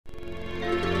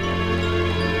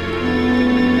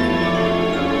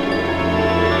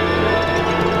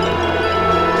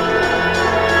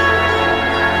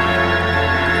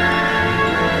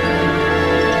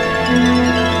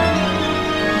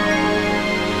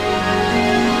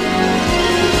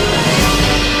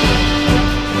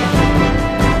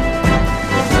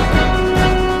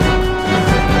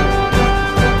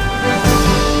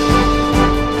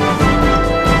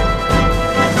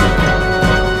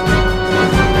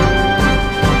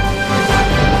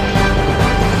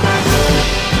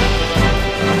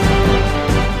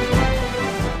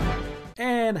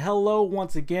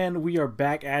once again. We are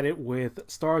back at it with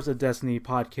Stars of Destiny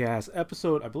podcast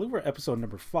episode. I believe we're episode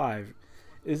number 5.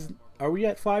 Are we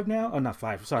at 5 now? Oh, not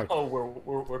 5. Sorry. Oh,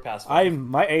 we're past 5. I'm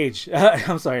my age.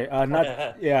 I'm sorry. Not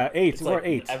 8. It's We're like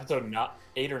 8. episode not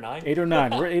 8 or 9. 8 or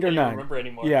 9. We're 8 or I 9. don't remember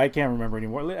anymore. Yeah, I can't remember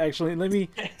anymore. Actually,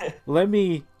 let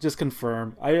me just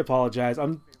confirm. I apologize.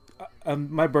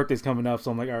 My birthday's coming up,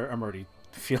 so I'm like, I'm already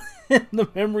feeling the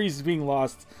memories being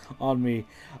lost on me.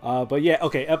 But yeah,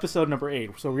 okay, episode number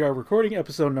 8. So we are recording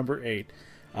episode number 8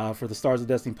 for the Stars of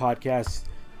Destiny podcast.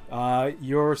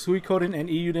 Your Suikoden and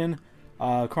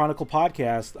Eiyuden Chronicle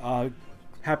podcast.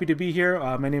 Happy to be here.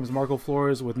 My name is Marco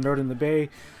Flores with Nerd in the Bay.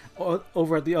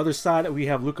 Over at the other side, we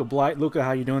have Luca Blight. Luca,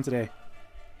 how you doing today?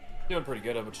 Doing pretty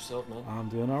good. How about yourself, man? I'm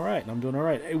doing all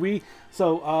right. Hey, we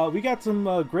got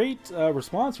some great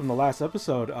response from the last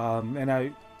episode,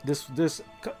 and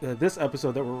this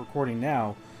episode that we're recording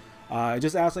now. I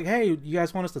just asked, like, hey, you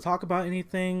guys want us to talk about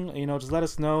anything? Just let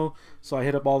us know. So I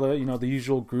hit up all the the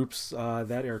usual groups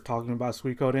that are talking about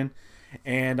Suikoden,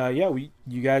 and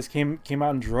you guys came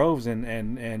out in droves,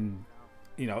 and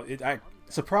I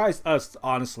surprised us,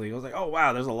 honestly. I was like, oh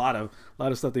wow, there's a lot of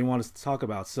stuff they want us to talk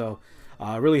about. So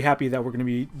really happy that we're going to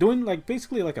be doing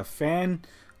basically like a fan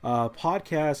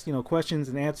podcast, questions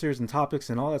and answers and topics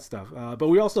and all that stuff. But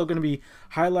we're also going to be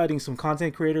highlighting some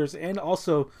content creators and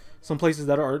also some places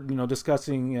that are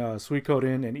discussing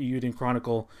Suikoden and Eiyuden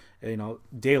Chronicle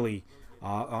daily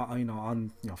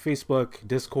on Facebook,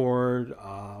 Discord,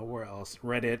 where else,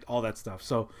 Reddit, all that stuff.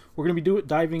 So we're going to be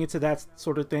diving into that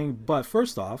sort of thing. But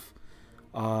first off,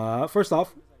 we're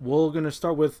going to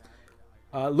start with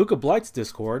Luca Blight's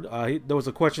Discord. There was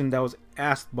a question that was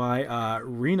asked by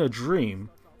Rena Dream.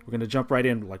 We're going to jump right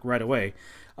in right away.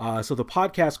 So the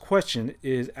podcast question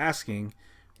is asking,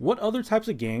 what other types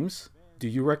of games do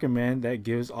you recommend that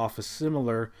gives off a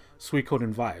similar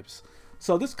Suikoden vibes?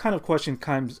 So this kind of question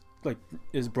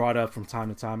is brought up from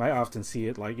time to time. I often see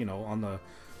it on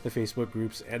the Facebook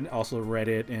groups and also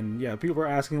Reddit. And yeah, people are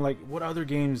asking what other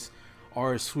games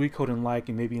are Suikoden like,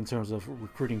 and maybe in terms of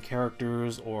recruiting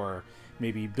characters or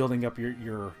maybe building up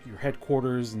your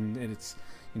headquarters, and it's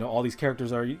all these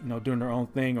characters are doing their own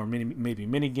thing, or maybe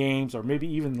mini games, or maybe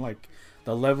even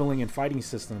the leveling and fighting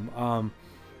system.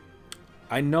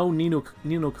 I know Ni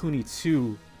no Kuni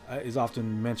 2 is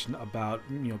often mentioned about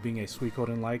being a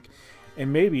Suikoden like,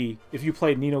 and maybe if you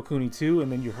played Ni no Kuni 2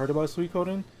 and then you heard about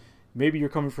Suikoden, maybe you're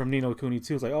coming from Ni no Kuni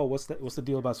 2. It's like, oh, what's the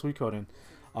deal about Suikoden?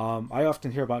 I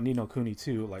often hear about Ni no Kuni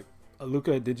 2.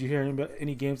 Luca, did you hear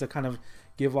any games that kind of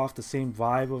give off the same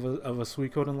vibe of a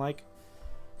Suikoden like?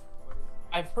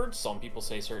 I've heard some people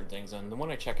say certain things, and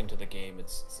when I check into the game,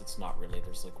 it's not really.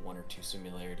 There's one or two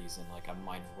similarities in a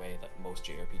minor way that most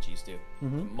JRPGs do.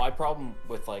 Mm-hmm. My problem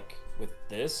with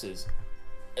this is,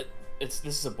 this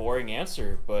is a boring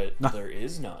answer, but there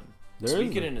is none.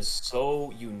 Suikoden is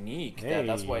so unique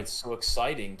that's why it's so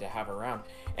exciting to have around,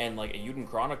 and Eiyuden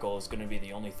Chronicle is going to be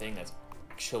the only thing that's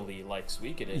actually like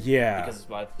Suikoden, because it's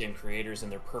by the same creators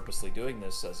and they're purposely doing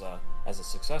this as a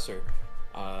successor.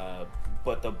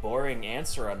 But the boring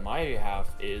answer on my behalf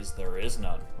is there is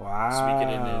none. Wow.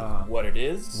 Suikoden is what it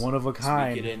is. One of a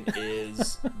kind. Suikoden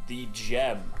is the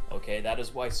gem. Okay, that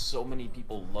is why so many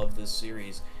people love this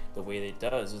series the way it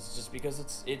does. It's just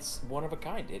because it's one of a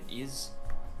kind. It is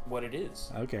what it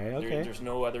is. Okay. There's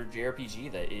no other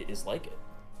JRPG that is like it.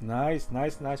 Nice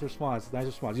response.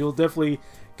 You'll definitely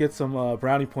get some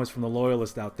brownie points from the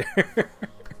loyalists out there.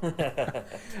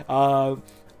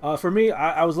 For me,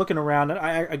 I was looking around,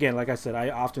 and again, like I said,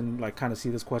 I often kind of see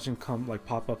this question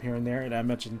pop up here and there, and I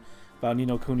mentioned about Ni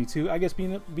no Kuni 2. I guess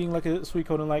being like a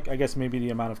Suikoden, I guess maybe the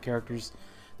amount of characters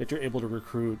that you're able to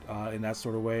recruit in that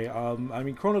sort of way. I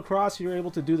mean, Chrono Cross, you're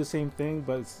able to do the same thing,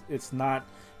 but it's not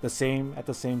the same at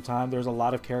the same time. There's a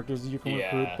lot of characters that you can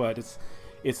recruit, but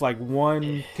it's like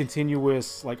one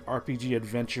continuous RPG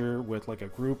adventure with a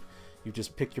group. You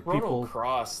just pick your people. Chrono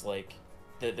Cross,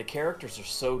 the characters are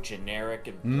so generic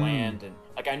and bland, and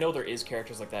I know there is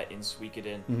characters like that in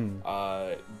Suikoden,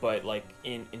 but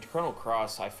in Chrono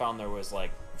Cross, I found there was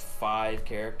 5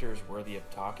 characters worthy of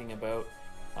talking about.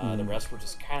 The rest were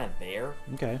just kind of there.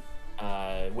 Okay.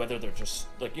 Whether they're just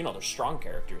they're strong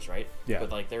characters, right? Yeah.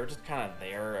 But they were just kind of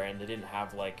there, and they didn't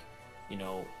have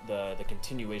the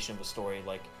continuation of a story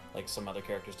like some other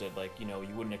characters did.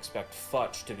 You wouldn't expect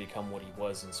Futch to become what he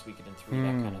was in Suikoden 3,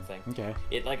 that kind of thing. Okay.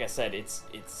 It, like I said,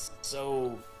 it's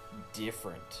so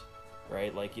different,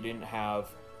 right? You didn't have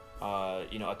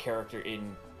a character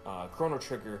in Chrono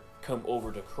Trigger come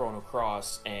over to Chrono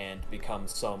Cross and become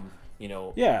some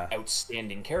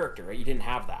outstanding character, right? You didn't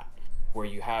have that, where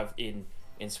you have in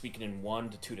in Suikoden 1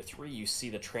 to 2 to 3, you see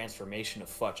the transformation of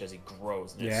Futch as he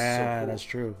grows. And yeah, so cool. That's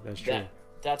true. That's true.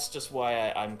 That's just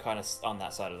why I'm kind of on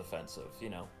that side of the fence of,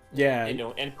 Yeah. And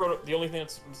the only thing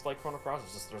that's like Chrono Cross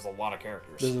is just there's a lot of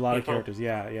characters. There's a lot of characters,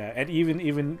 yeah. And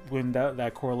even when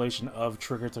that correlation of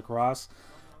Trigger to Cross,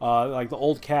 like the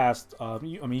old cast,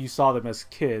 you saw them as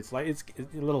kids. Like it's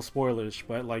a little spoilerish,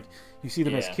 but like you see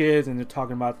them as kids, and they're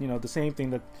talking about the same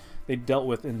thing that they dealt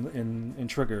with in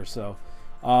Trigger. So,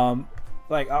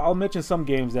 like I'll mention some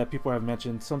games that people have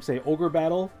mentioned. Some say Ogre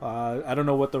Battle. I don't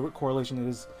know what the correlation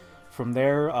is from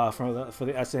there for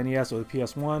the SNES or the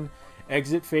PS1.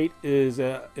 Exit Fate is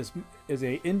a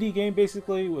indie game,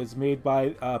 basically. It was made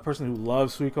by a person who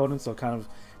loves Suikoden, so kind of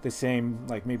the same,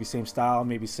 like maybe same style,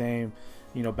 maybe same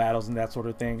battles and that sort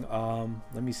of thing.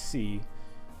 Let me see.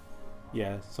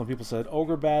 Yeah, some people said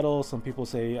Ogre Battle, some people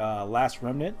say Last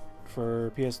Remnant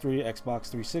for PS3, Xbox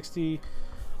 360.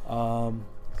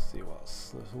 Let's see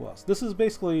who else. This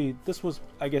was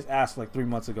I guess asked like 3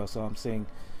 months ago, so I'm saying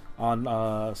on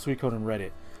Suikoden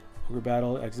Reddit. Ogre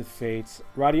Battle, Exit Fates,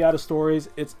 Radiata Stories.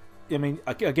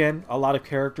 Again, a lot of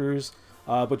characters,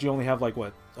 but you only have like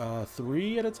what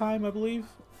 3 at a time, I believe,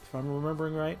 if I'm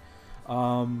remembering right.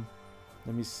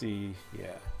 Let me see.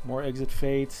 Yeah, more Exit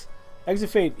Fates. Exit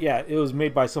Fate. Yeah, it was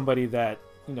made by somebody that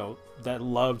that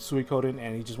loved Suikoden,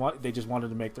 and they just wanted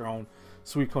to make their own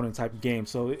Suikoden type game.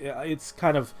 So it's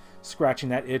kind of scratching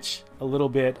that itch a little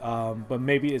bit, but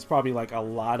maybe it's probably like a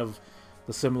lot of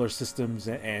the similar systems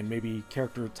and maybe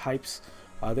character types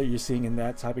that you're seeing in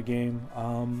that type of game.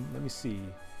 Let me see.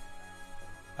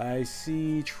 I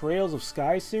see Trails of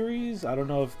Sky series. I don't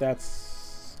know if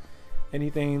that's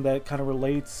anything that kind of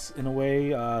relates in a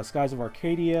way. Skies of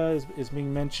Arcadia is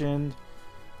being mentioned.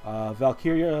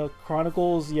 Valkyria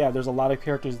Chronicles. Yeah, there's a lot of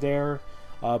characters there,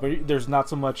 but there's not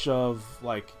so much of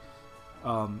like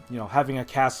having a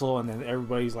castle and then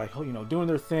everybody's like doing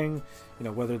their thing,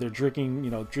 whether they're drinking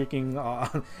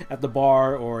at the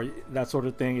bar or that sort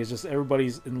of thing. It's just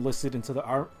everybody's enlisted into the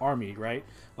army, right?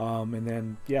 And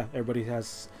then everybody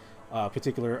has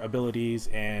particular abilities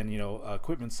and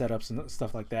equipment setups and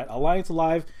stuff like that. Alliance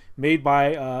Alive, made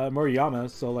by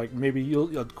Murayama, so like maybe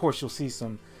you'll see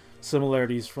some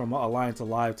similarities from Alliance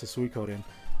Alive to Suikoden,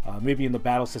 maybe in the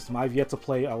battle system. I've yet to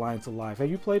play Alliance Alive. Have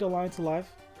you played Alliance Alive,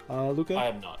 Luca? I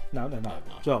have not. No.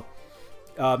 So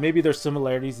maybe there's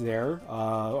similarities there,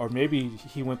 or maybe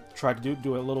he tried to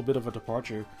do a little bit of a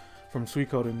departure from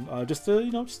Suikoden, just to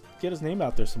just get his name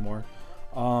out there some more.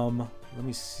 Let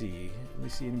me see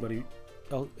anybody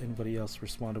else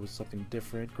responded with something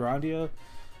different. Grandia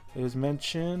is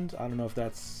mentioned. I don't know if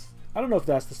that's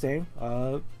the same.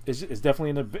 It's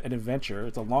definitely an adventure.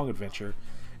 It's a long adventure.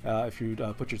 If you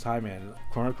put your time in.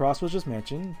 Chrono Cross was just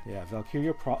mentioned. Yeah,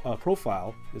 Valkyria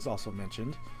Profile is also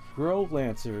mentioned. Grove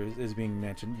Lancer is being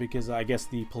mentioned because I guess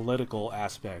the political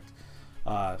aspect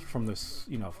from this,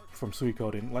 from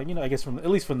Suikoden, like I guess at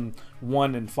least from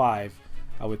 1 and 5,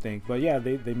 I would think. But yeah,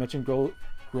 they mentioned Grow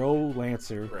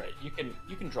Lancer. Right.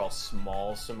 You can draw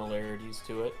small similarities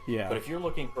to it. Yeah. But if you're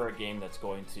looking for a game that's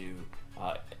going to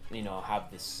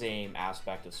have the same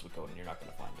aspect of Suikoden, you're not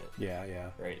going to find it. Yeah.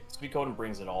 Right. Suikoden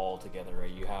brings it all together. Right.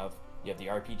 You have the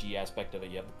RPG aspect of it.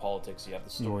 You have the politics. You have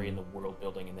the story and the world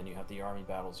building, and then you have the army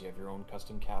battles. You have your own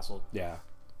custom castle. Yeah.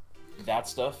 That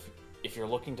stuff. If you're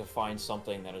looking to find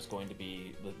something that is going to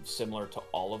be similar to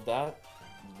all of that,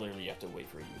 literally you have to wait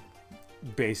for you.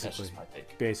 Basically. That's just my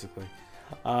take. Basically.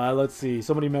 Let's see.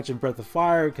 Somebody mentioned Breath of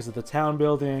Fire because of the town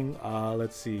building.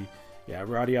 Let's see. Yeah,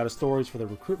 Radiata Stories for the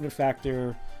recruitment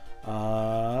factor.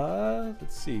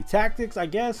 Let's see. Tactics, I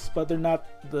guess, but they're not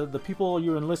the people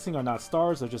you're enlisting are not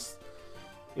stars. It's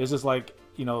just like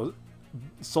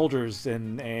soldiers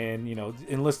and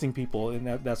enlisting people and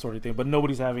that sort of thing. But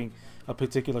nobody's having a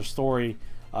particular story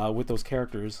with those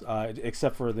characters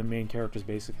except for the main characters,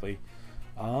 basically.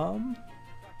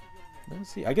 Let's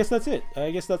see. I guess that's it.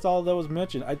 I guess that's all that was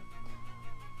mentioned. I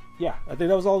think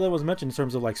that was all that was mentioned in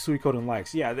terms of like Suikoden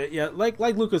likes.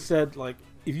 Like Lucas said, like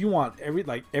if you want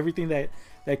everything that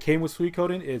came with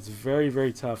Suikoden, it's very,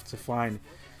 very tough to find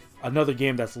another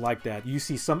game that's like that. You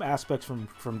see some aspects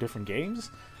from different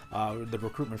games, the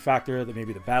recruitment factor,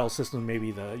 maybe the battle system,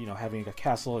 maybe the having a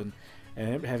castle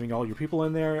and having all your people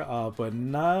in there, but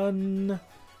none,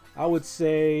 I would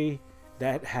say,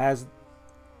 that has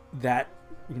that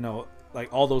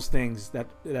like all those things that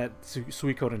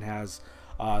Suikoden has.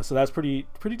 So that's pretty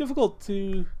difficult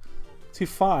to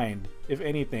find, if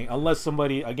anything, unless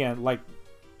somebody, again, like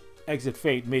Exit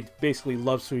Fate, basically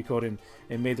loved Suikoden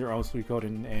and made their own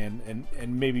Suikoden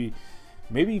and maybe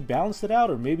maybe balance it out,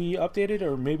 or maybe update it,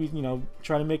 or maybe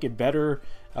try to make it better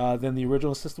than the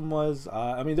original system was.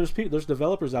 I mean, there's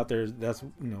developers out there that's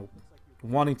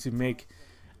wanting to make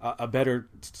a better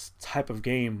type of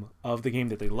game of the game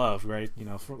that they love, right?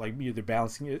 For like either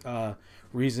balancing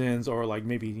reasons, or like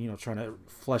maybe trying to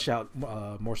flesh out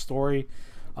more story.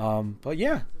 But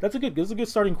yeah, that's a good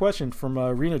starting question from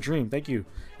Rena Dream. Thank you.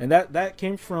 And that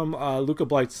came from Luca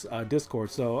Blight's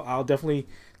Discord, so I'll definitely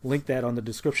link that on the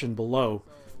description below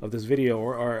of this video,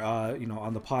 or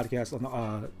on the podcast, on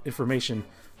the information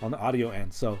on the audio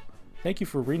end. So thank you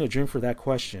for Rena Dream for that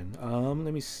question.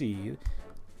 Let me see.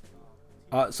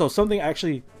 So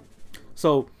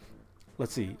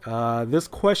let's see. This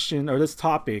question, or this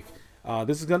topic,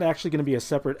 this is actually going to be a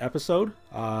separate episode,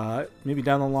 maybe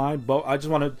down the line. But I just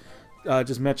want to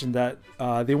just mention that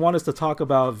they want us to talk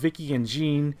about Vicky and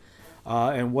Jean,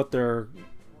 and what their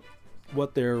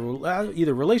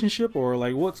either relationship, or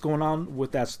like what's going on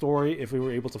with that story, if we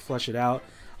were able to flesh it out.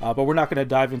 But we're not going to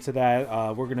dive into that.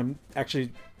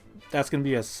 That's going to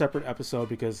be a separate episode,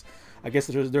 because I guess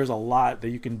there's a lot that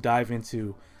you can dive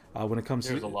into when it comes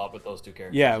there's a lot with those two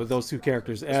characters. Yeah, with those two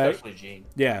characters. Especially Jean.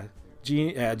 Yeah,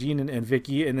 Jean and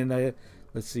Vicky. And then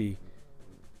let's see.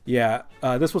 Yeah,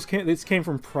 this came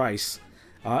from Price.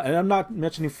 And I'm not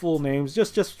mentioning full names,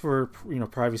 just for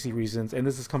privacy reasons. And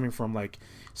this is coming from like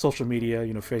social media,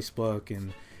 Facebook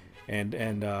and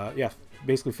yeah,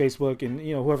 basically Facebook and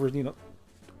whoever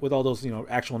with all those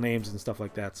actual names and stuff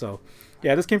like that. So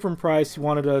yeah, this came from Price. He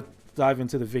wanted to dive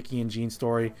into the Vicky and Jean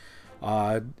story.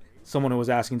 Someone who was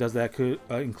asking, does that could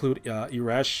include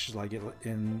Iresh?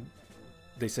 And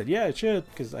they said yeah, it should,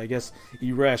 because I guess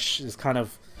Iresh is kind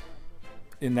of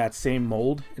in that same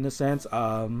mold in a sense.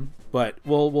 But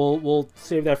we'll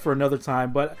save that for another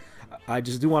time. But I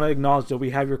just do want to acknowledge that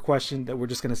we have your question, that we're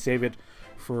just going to save it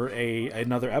for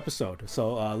another episode.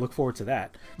 So look forward to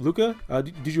that. Luca,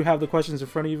 did you have the questions in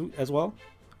front of you as well,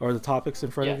 or the topics in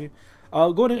front of you?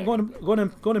 Go ahead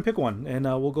and pick one, and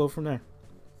we'll go from there.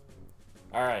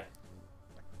 All right.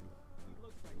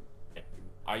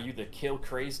 Are you the kill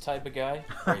craze type of guy,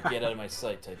 or get out of my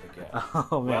sight type of guy?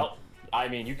 Oh, man. Well, I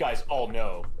mean, you guys all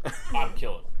know I'm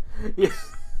killing.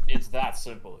 It's that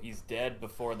simple. He's dead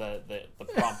before the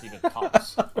prompt even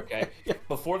comes. Okay,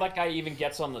 before that guy even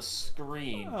gets on the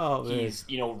screen, he's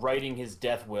writing his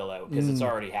death will out, because it's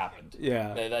already happened.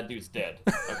 Yeah, that dude's dead.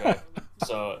 Okay,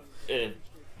 so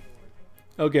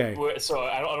okay. So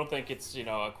I don't think it's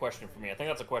a question for me. I think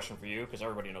that's a question for you, because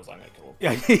everybody knows I'm gonna kill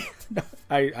him. Yeah,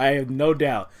 I have no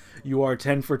doubt you are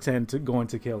 10 for 10 going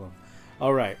to kill him.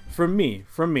 All right, from me.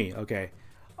 Okay.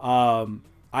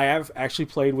 I have actually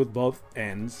played with both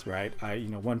ends, right?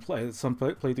 Some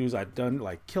playthroughs I've done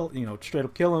like straight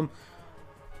up kill him.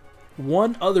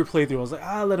 One other playthrough I was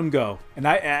like, let him go. And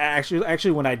I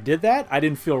actually when I did that, I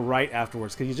didn't feel right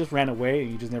afterwards, because he just ran away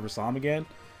and you just never saw him again.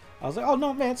 I was like, oh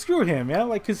no, man, screw him, man.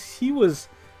 Like, because he was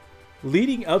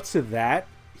leading up to that,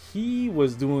 he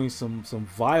was doing some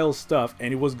vile stuff, and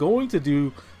he was going to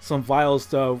do some vile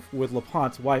stuff with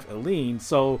LaPonte's wife, Eileen.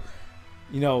 So,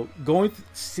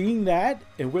 seeing that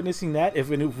and witnessing that, if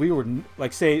we were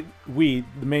like, say, the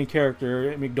main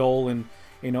character, McDowell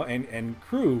and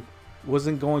crew,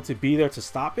 wasn't going to be there to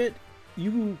stop it,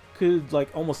 you could like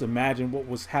almost imagine what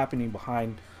was happening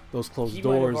behind those closed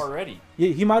doors. Might have already. Yeah,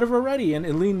 he might have already, and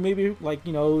Eileen maybe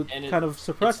kind of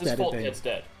suppressed that. It's his fault Ted's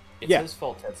dead. It's his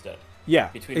fault Ted's dead. Yeah,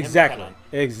 between exactly. Him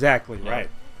and Exactly, right.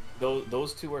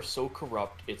 Those two are so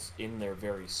corrupt, it's in their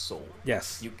very soul.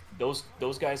 Yes.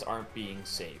 Those guys aren't being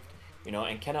saved.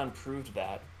 And Kenan proved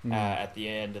that at the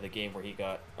end of the game, where he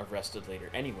got arrested later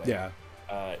anyway. Yeah.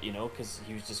 Because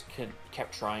he was just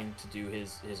kept trying to do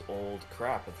his old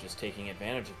crap of just taking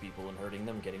advantage of people and hurting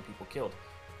them, getting people killed.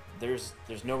 There's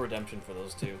no redemption for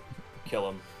those two. Kill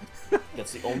them.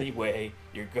 That's the only way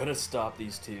you're gonna stop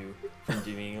these two from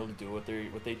being able to do what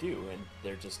they do, and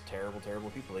they're just terrible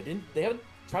people. They haven't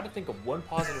tried to think of one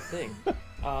positive thing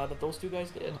that those two guys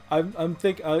did. I'm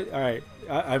thinking. All right,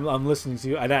 I'm listening to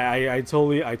you, and I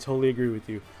totally agree with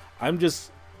you. I'm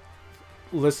just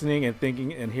listening and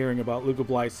thinking and hearing about Luca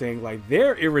Blight saying like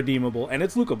they're irredeemable, and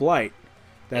it's Luca Blight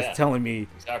that's telling me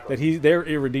that they're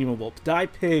irredeemable. Die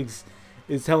Pigs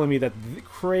is telling me that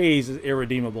Craze is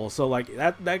irredeemable. So like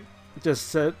that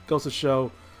just goes to show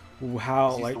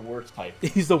how he's the worst type.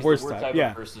 He's the worst type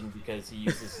of person, because he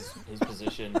uses his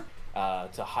position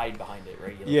to hide behind it,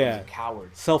 right? He's a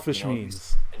coward. Selfish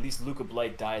means. At least Luca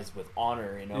Blight dies with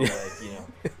honor,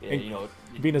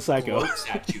 being a psycho. Looks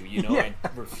at you, and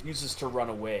refuses to run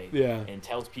away. Yeah. And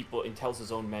tells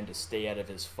his own men to stay out of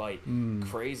his fight.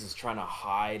 Craze is trying to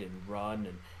hide and run,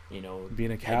 and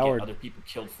being a coward, get other people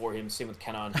killed for him. Same with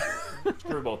Kenan.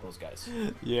 Screw both those guys.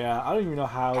 Yeah, I don't even know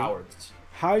how. Cowards.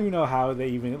 How you know how they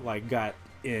even like got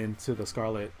into the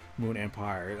Scarlet Moon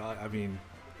Empire? I mean,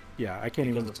 yeah, I can't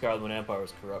because even. The Scarlet Moon Empire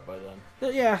was corrupt by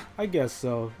then. Yeah, I guess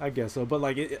so. But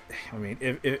like, I mean,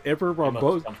 if Emperor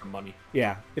Barbossa come from money.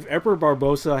 Yeah, if Emperor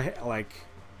Barbossa like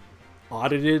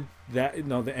audited that,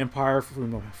 the Empire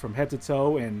from head to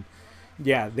toe, and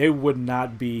yeah, they would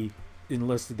not be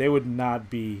enlisted. They would not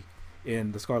be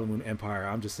in the Scarlet Moon Empire.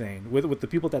 I'm just saying, with the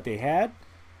people that they had,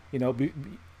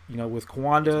 with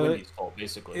Kawanda, it's Wendy's fault,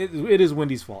 basically. It is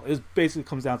Wendy's fault. It basically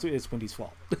comes down to it's Wendy's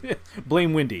fault.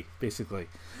 Blame Wendy, basically.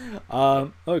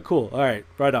 Oh, cool. All right,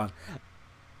 right on.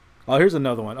 Oh, here's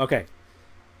another one. Okay,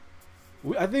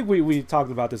 I think we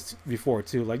talked about this before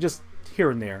too, like just here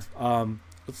and there.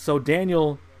 So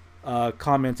Daniel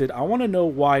commented, I want to know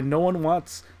why no one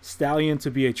wants Stallion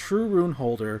to be a true rune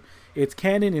holder. It's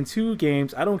canon in 2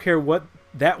 games. I don't care what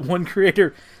that one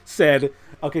creator said.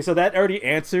 Okay, so that already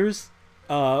answers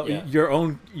your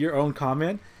own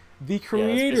comment. The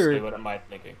creator, what am I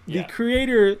thinking? The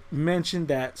creator mentioned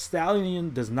that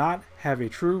Stallion does not have a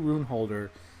true rune holder.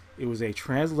 It was a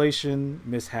translation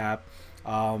mishap.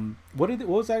 What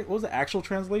was the actual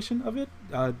translation of it?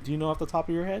 Do you know off the top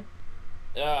of your head?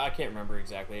 I can't remember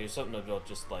exactly. It's something about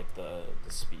just like the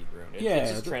speed rune. It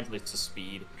just translates to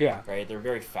speed. Yeah. Right? They're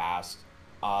very fast.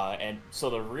 And so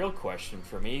the real question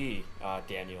for me,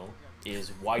 Daniel,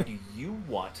 is why do you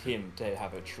want him to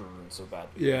have a true rune so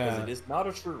badly? Yeah. Because it is not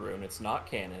a true rune. It's not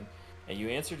canon. And you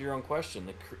answered your own question.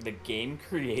 The game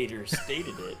creator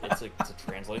stated it. It's a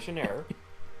translation error.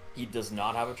 He does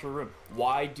not have a true rune.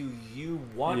 Why do you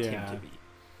want him to be?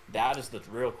 That is the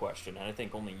real question, and I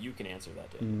think only you can answer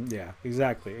that, Daniel. Yeah,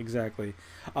 exactly.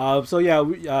 So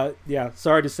yeah,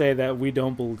 sorry to say that we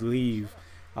don't believe,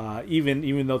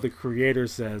 even though the creator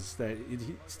says that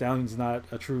Stallion's not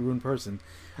a true rune person.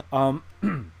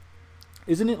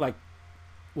 Isn't it like,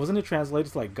 wasn't it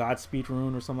translated to like Godspeed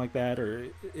rune or something like that, or?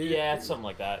 Yeah, it's something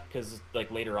like that, because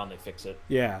like later on they fix it.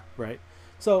 Yeah, right.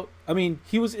 So I mean,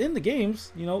 he was in the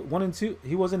games, 1 and 2.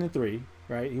 He wasn't in 3,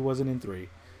 right? He wasn't in 3.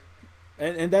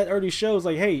 And that already shows,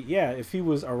 like, hey, yeah, if he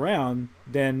was around,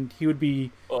 then he would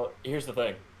be... Well, here's the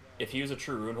thing. If he was a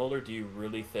true rune holder, do you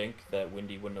really think that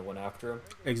Wendy wouldn't have went after him?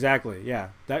 Exactly, yeah.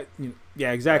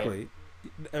 Exactly.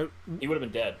 Right? He would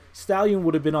have been dead. Stallion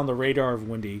would have been on the radar of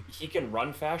Wendy. He can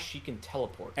run fast, she can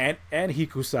teleport. And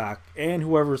Hikusak, and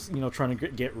whoever's, trying to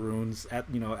get runes at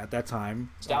that time.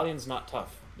 Stallion's not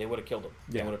tough. They would have killed him.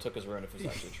 They would have took his rune if he's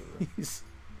actually a true rune.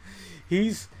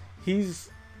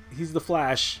 He's the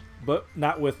Flash, but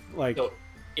not with like. So,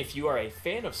 if you are a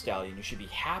fan of Stallion, you should be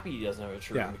happy he doesn't have a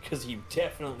true rune, because he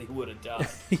definitely would have died.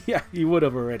 Yeah, he would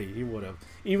have already. He would have,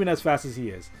 even as fast as he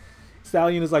is.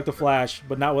 Stallion is like the Flash,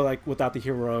 but not without the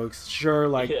heroics. Sure,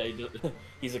 like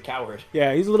he's a coward.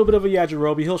 Yeah, he's a little bit of a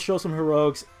Yajirobe. He'll show some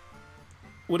heroics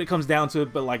when it comes down to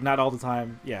it, but like not all the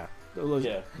time. Yeah.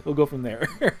 We'll go from there.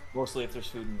 Mostly if there's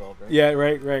food involved, right? Yeah,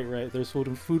 right. There's food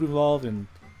involved, and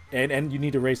you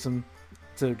need to race him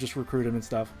to just recruit him and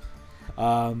stuff.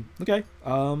 Okay.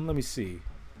 Let me see.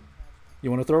 You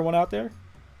want to throw one out there?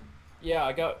 Yeah,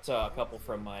 I got a couple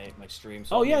from my stream.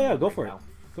 So Go for it.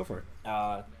 Go for it.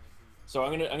 So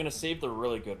I'm gonna save the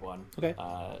really good one. Okay.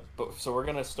 So we're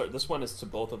gonna start. This one is to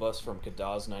both of us from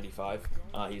Kadaz95.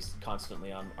 He's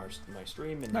constantly on my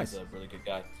stream, and nice. He's a really good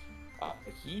guy.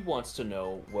 He wants to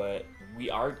know what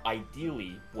our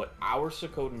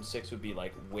Suikoden 6 would be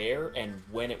like, where and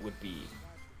when it would be.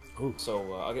 Ooh.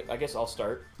 So I guess I'll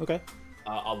start. Okay.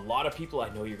 A lot of people, I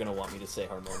know you're going to want me to say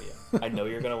Harmonia. I know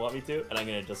you're going to want me to, and I'm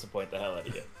going to disappoint the hell out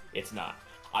of you. It's not.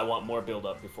 I want more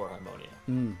build-up before Harmonia.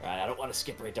 Right? I don't want to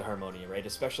skip right to Harmonia, right?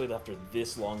 Especially after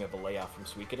this long of a layoff from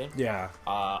Suikoden. Yeah.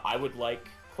 I would like,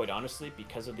 quite honestly,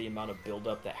 because of the amount of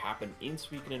build-up that happened in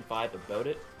Suikoden 5 about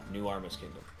it, New Armus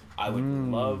Kingdom. I would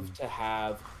love to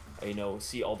have,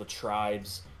 see all the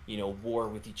tribes, war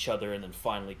with each other, and then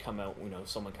finally come out,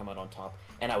 someone come out on top.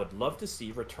 And I would love to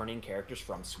see returning characters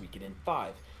from Suikoden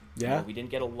 5. Yeah. We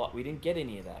didn't get we didn't get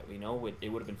any of that. It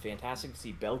would have been fantastic to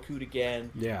see Belkut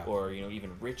again. Yeah. Or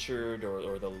even Richard,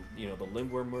 or the the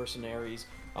Limworm mercenaries,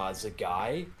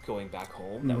 Zagai going back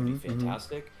home. That would be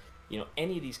fantastic.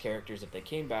 Any of these characters, if they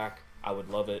came back, I would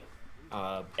love it.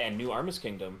 And New Armus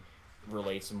Kingdom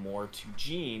relates more to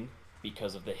Jean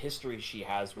because of the history she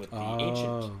has with the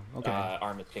ancient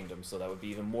Armus Kingdom. So that would be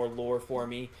even more lore for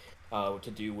me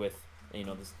to do with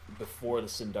this before the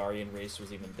Sindarian race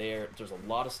was even there. There's a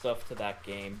lot of stuff to that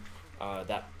game,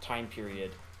 that time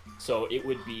period. So it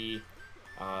would be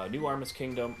New Armus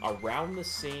Kingdom around the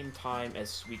same time as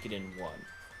Suikoden 1.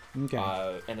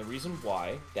 Okay. And the reason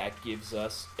why, that gives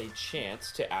us a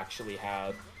chance to actually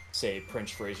have, say,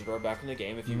 Prince Fraser back in the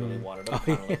game if you really wanted him,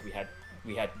 kind of like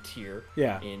we had Tyr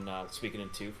in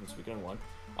Suikoden 2 from Suikoden 1.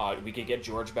 We could get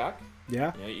George back.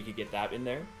 Yeah. You know, you could get that in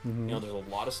there. You know, there's a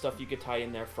lot of stuff you could tie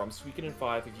in there from Suikoden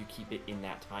 5 if you keep it in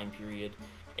that time period.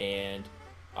 And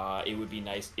it would be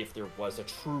nice if there was a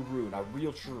true rune, a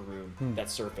real true rune that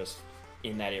surfaced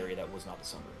in that area that was not the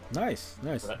Sun Rune. Nice.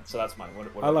 So that's mine.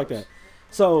 What I like that.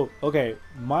 So, okay,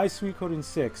 my Suikoden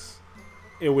 6,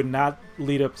 it would not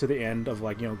lead up to the end of,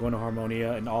 like, you know, going to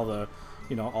Harmonia and all the,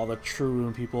 you know, all the true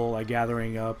rune people, like,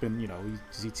 gathering up, and, you know, you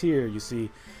see Tyr, you see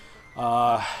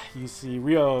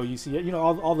Rio, you see, you know,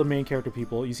 all the main character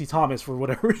people. You see Thomas for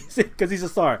whatever reason, because he's a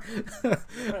star.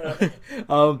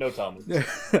 No Thomas.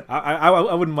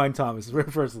 I wouldn't mind Thomas,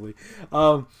 personally.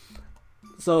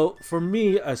 So for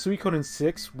me, Suikoden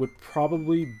 6 would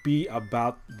probably be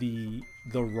about the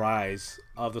rise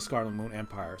of the Scarlet Moon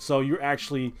Empire. So you're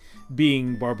actually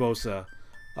being Barbossa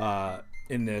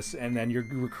in this, and then you're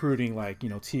recruiting, like, you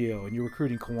know, Tio, and you're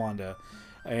recruiting Kawanda,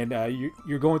 and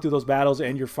you're going through those battles,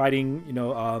 and you're fighting, you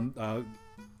know,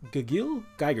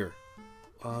 Geiger.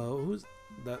 Who's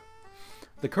that?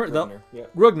 Rugner.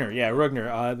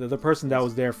 Rugner, the person that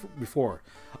was there before.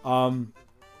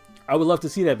 I would love to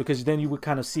see that, because then you would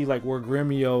kind of see, like, where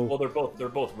Gremio. Well, they're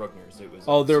both Rugners. It was.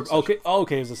 Oh, they're okay. Oh,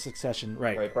 okay, it was a succession,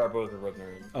 right? Right, Barbossa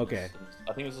Rugner. Okay.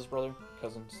 I think it was his brother,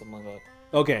 cousin, something like that.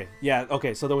 Okay, yeah,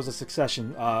 okay. So there was a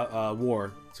succession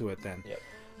war to it then. Yeah.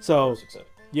 So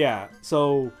yeah,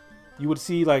 so you would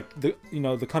see, like, the, you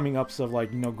know, the coming ups of,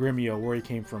 like, you know, Gremio, where he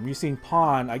came from. You seen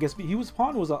Pawn. I guess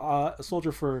Pawn was a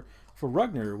soldier for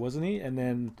Rugner, wasn't he? And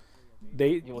then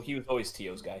he was always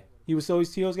Tio's guy. He was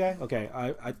always Tio's guy? Okay,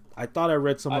 I thought I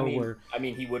read somewhere where. I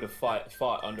mean, he would have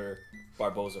fought under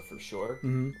Barbossa for sure,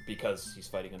 because he's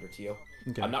fighting under Tio.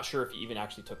 Okay. I'm not sure if he even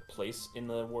actually took place in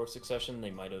the War of Succession.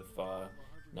 They might have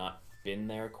not been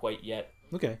there quite yet.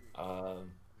 Okay.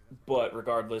 But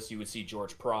regardless, you would see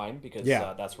George Prime, because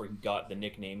that's where he got the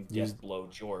nickname Deathblow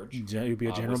George. He'd be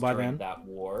a general by then. That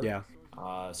war. Yeah.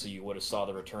 So you would have saw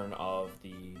the return of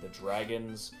the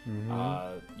dragons.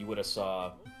 You would have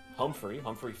saw Humphrey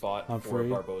fought for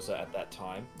Barbossa at that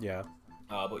time. Yeah.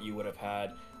 But you would have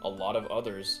had a lot of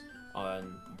others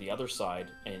on the other side,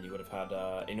 and you would have had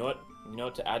you know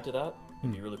what to add to that?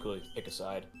 It'd be really cool to pick a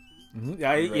side.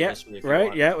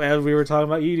 Right. Yeah. As we were talking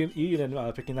about Eden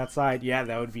and picking that side. Yeah,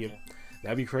 that'd be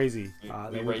crazy.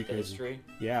 That would be crazy. History.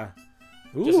 Yeah.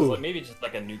 Ooh. Maybe just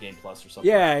like a New Game Plus or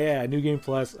something. Yeah, New Game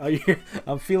Plus.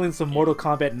 I'm feeling some Mortal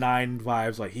Kombat 9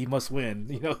 vibes, like he must win,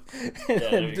 you know.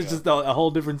 And just a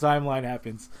whole different timeline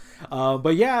happens.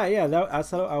 But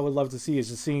that's what I would love to see, is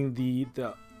just seeing the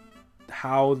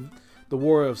how the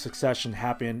War of Succession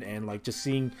happened, and, like, just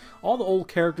seeing all the old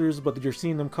characters, but you're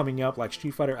seeing them coming up, like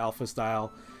Street Fighter Alpha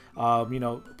style. You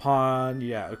know, Pawn,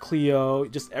 Cleo,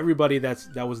 just everybody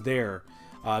that was there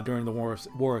during the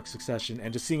War of Succession,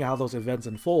 and just seeing how those events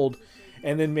unfold.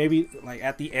 And then maybe, like,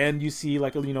 at the end, you see,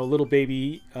 like, you know, little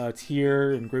baby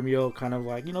Tyr and Gremio kind of,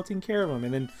 like, you know, taking care of him,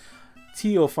 and then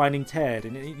Tio finding Ted,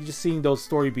 and you're just seeing those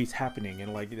story beats happening,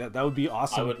 and, like, that would be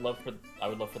awesome. I would love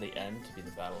for the end to be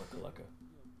the Battle of Kaleka.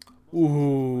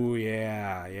 Ooh,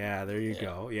 yeah, there you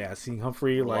go. Yeah, seeing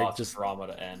Humphrey, like, lots just of drama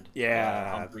to end.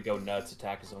 Yeah, Humphrey go nuts,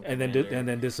 attack his own and commander,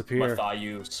 then disappear.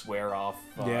 Mathayu swear off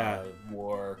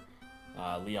war.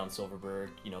 Leon Silverberg,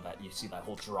 you know, that you see that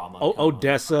whole drama.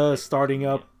 Odessa starting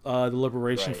up the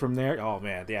liberation from there. Oh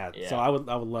man, yeah. So I would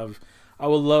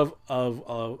love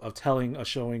of telling a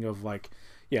showing of, like,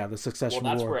 the Succession War.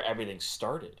 Well, that's where everything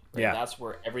started. Right? Yeah, that's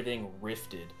where everything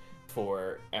rifted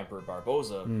for Emperor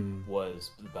Barbossa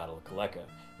was the Battle of Kaleka.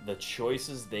 The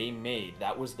choices they made,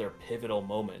 that was their pivotal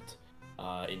moment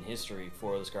in history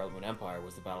for the Scarlet Moon Empire,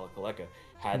 was the Battle of Kaleka.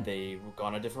 Had they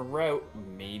gone a different route,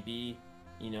 maybe,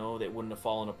 you know, they wouldn't have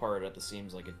fallen apart at the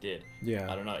seams like it did.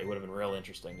 Yeah. I don't know. It would have been real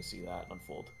interesting to see that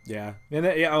unfold. Yeah. And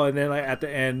then like, at the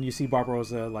end, you see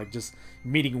Barbarossa, like, just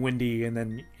meeting Wendy, and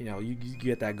then, you know, you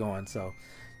get that going. So,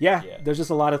 there's just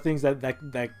a lot of things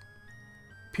that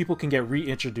people can get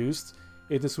reintroduced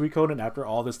into Suikoden after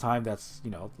all this time. That's,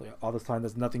 you know, all this time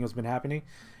that's nothing has been happening,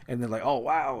 and then, like, oh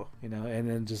wow, you know, and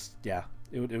then just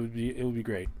it would be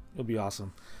great. It would be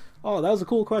awesome. Oh, that was a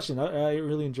cool question. I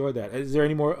really enjoyed that. Is there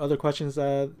any more other questions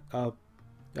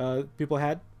people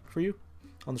had for you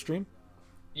on the stream?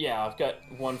 Yeah, I've got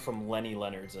one from Lenny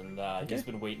Leonards, and he's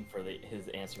been waiting for his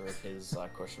answer of his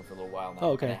question for a little while now.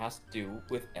 Oh, okay. And it has to do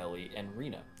with Ellie and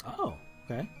Rena. Oh,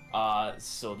 okay.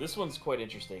 So this one's quite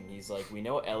interesting. He's like, we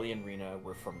know Ellie and Rena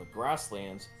were from the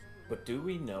Grasslands, but do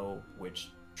we know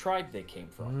which tribe they came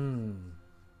from?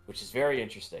 which is very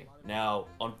interesting. Now,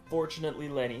 unfortunately,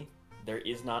 Lenny, there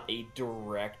is not a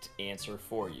direct answer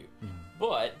for you,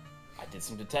 but I did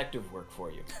some detective work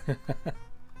for you.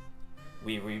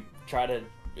 we try to.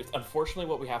 Unfortunately,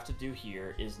 what we have to do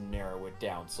here is narrow it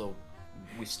down. So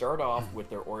we start off with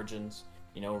their origins.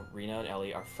 You know, Rena and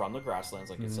Ellie are from the grasslands,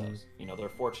 like it says. You know, they're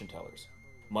fortune tellers,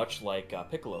 much like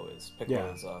Piccolo is.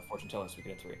 Piccolo is a fortune teller in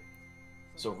Suikoden 3.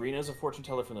 So Rena is a fortune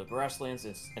teller from the grasslands,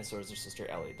 and so is her sister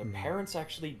Ellie. Their parents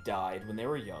actually died when they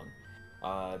were young,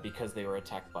 because they were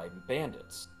attacked by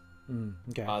bandits.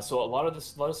 Okay. So a lot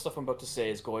of stuff I'm about to say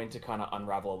is going to kind of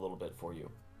unravel a little bit for you.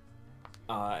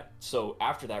 So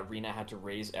after that, Rena had to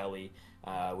raise Ellie,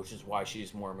 which is why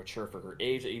she's more mature for her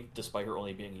age, despite her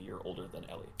only being a year older than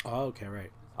Ellie. Oh, okay,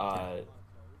 right.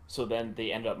 So then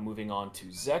they end up moving on to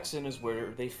Zexen, is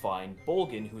where they find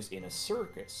Bolgan, who's in a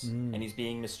circus, and he's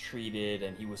being mistreated,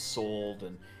 and he was sold,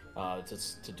 and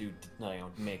to do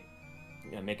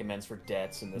make amends for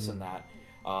debts and this and that.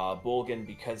 Bolgan,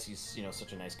 because he's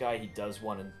such a nice guy, he does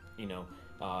want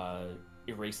to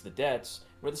erase the debts.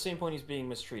 But at the same point, he's being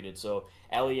mistreated. So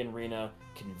Ellie and Rena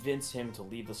convince him to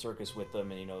leave the circus with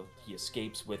them, and he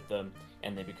escapes with them,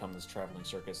 and they become this traveling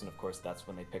circus. And of course, that's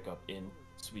when they pick up in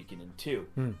Suikoden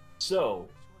 2. So,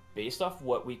 based off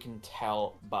what we can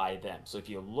tell by them, so if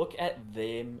you look at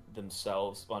them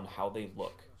themselves on how they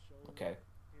look, okay,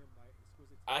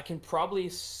 I can probably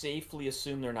safely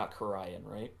assume they're not Karayan,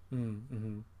 right?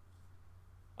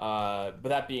 But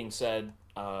that being said,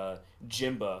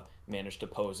 Jimba managed to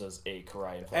pose as a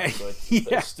Karayan player, so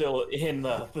it's still in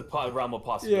the realm of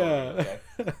possibility.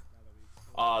 Okay?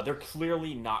 They're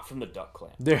clearly not from the Duck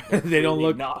Clan. They don't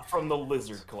look not from the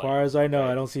Lizard Clan. As far as I know,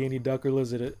 right? I don't see any Duck or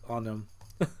Lizard on them.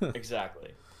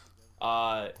 Exactly.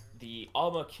 The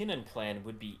Alma Kinnan clan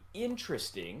would be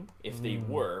interesting if they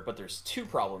were, but there's two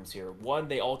problems here. One,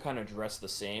 they all kind of dress the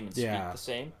same and speak the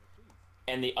same.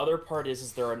 And the other part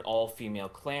is they're an all-female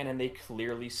clan, and they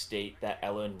clearly state that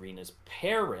Ella and Rena's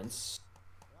parents,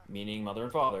 meaning mother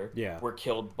and father, were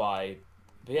killed by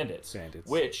bandits.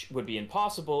 Which would be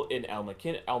impossible in Alma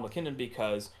Kinnan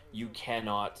because you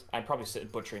cannot... I'm probably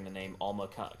butchering the name, Alma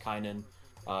Kinnan.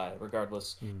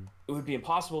 Regardless, it would be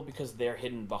impossible because they're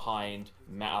hidden behind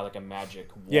like a magic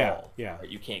wall. Right?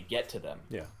 You can't get to them.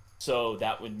 So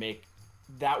that would make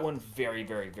that one very,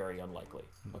 very, very unlikely.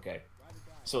 Okay,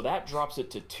 so that drops it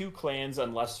to 2 clans,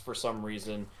 unless for some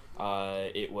reason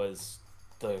it was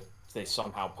they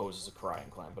somehow pose as a Karayan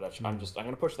clan. But I'm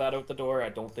gonna push that out the door. I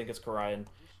don't think it's Karayan.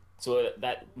 So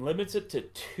that limits it to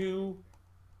 2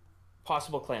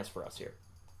 possible clans for us here.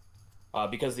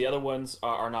 Because the other ones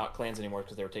are not clans anymore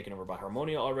because they were taken over by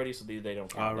Harmonia already, so they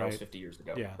don't count. That was 50 years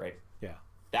ago, right? Yeah.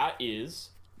 That is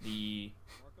the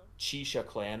Chisha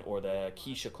clan, or the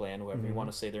Kisha clan, whoever you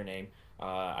want to say their name.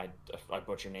 I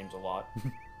butcher names a lot.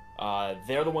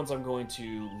 They're the ones I'm going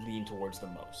to lean towards the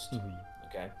most,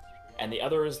 okay? And the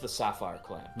other is the Sapphire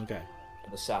clan. Okay.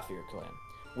 The Sapphire clan,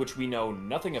 which we know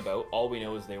nothing about. All we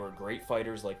know is they were great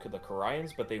fighters like the Karayan,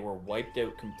 but they were wiped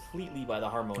out completely by the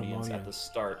Harmonians at the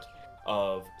start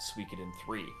of Suikoden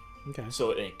 3. Okay.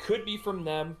 So it could be from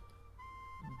them,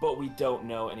 but we don't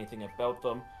know anything about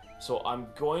them. So I'm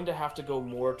going to have to go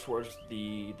more towards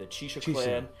the Chisha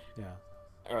clan,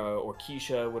 or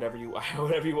Kisha, whatever you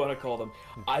want to call them.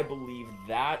 I believe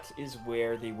that is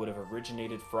where they would have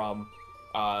originated from,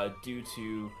 due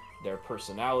to their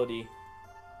personality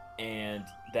and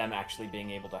them actually being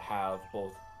able to have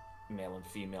both male and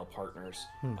female partners,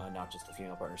 not just the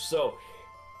female partners. So,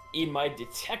 in my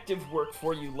detective work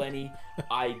for you, Lenny,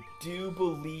 I do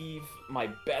believe my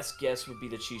best guess would be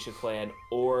the Chisha clan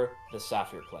or the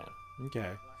Sapphire clan.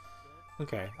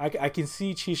 Okay. I can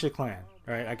see Chisha clan,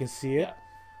 right? I can see it.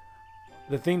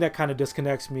 The thing that kind of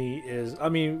disconnects me is, I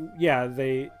mean,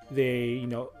 they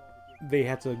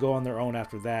had to go on their own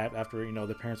after that, after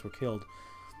their parents were killed.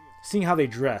 Seeing how they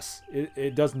dress,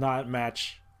 it does not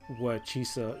match what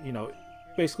Chisha,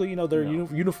 basically, their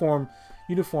uniform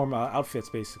outfits,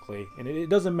 basically, and it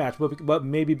doesn't match. But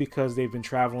maybe because they've been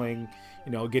traveling,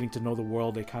 getting to know the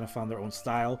world, they kind of found their own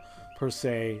style, per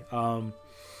se.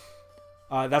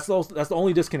 That's the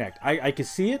only disconnect. I can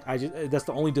see it. That's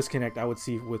the only disconnect I would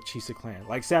see with Chisha clan.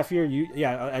 Like Sapphire,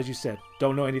 as you said,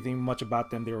 don't know anything much about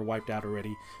them. They were wiped out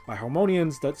already by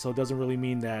Harmonians. So it doesn't really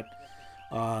mean that,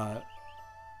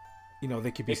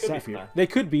 they could be Sapphire. They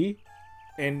could be,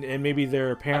 and maybe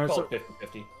their parents. I call it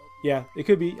 50-50. Yeah, it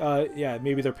could be.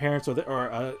 Maybe their parents or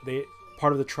they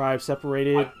part of the tribe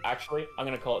separated. I'm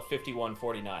going to call it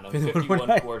 51-49. I'm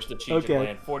 51 towards the Chisha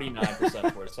clan,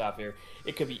 49% towards Sapphire.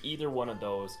 It could be either one of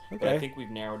those, but I think we've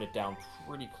narrowed it down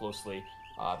pretty closely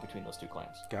between those 2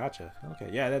 clans. Gotcha. Okay,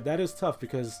 yeah, that is tough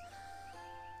because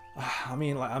I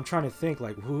mean, like, I'm trying to think,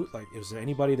 like, who, like, was there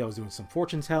anybody that was doing some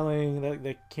fortune telling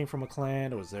that came from a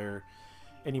clan, or was there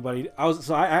anybody?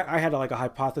 I had like a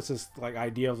hypothesis, like,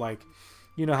 idea of, like,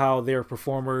 you know how they're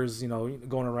performers, you know,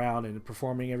 going around and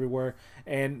performing everywhere,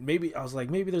 and maybe I was like,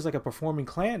 maybe there's like a performing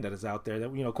clan that is out there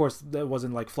that, you know, of course that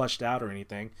wasn't like fleshed out or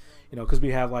anything, you know, because we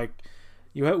have like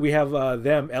we have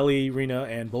them, Ellie, Rena,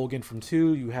 and Bolgan from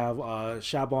 2. You have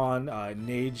Shaban,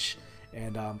 Nage,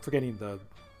 and forgetting the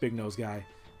big nose guy.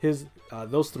 His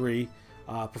those 3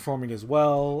 performing as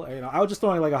well. You know, I was just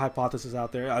throwing like a hypothesis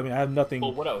out there. I mean, I have nothing.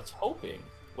 Well, what I was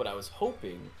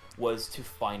hoping was to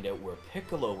find out where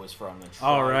Piccolo was from and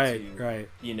try to,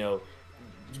 you know,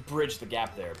 bridge the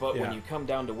gap there. But when you come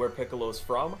down to where Piccolo's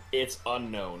from, it's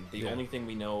unknown. The only thing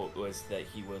we know was that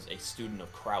he was a student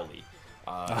of Crowley,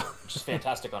 which is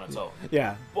fantastic on its own.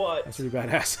 Yeah, but that's pretty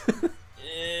badass.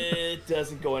 It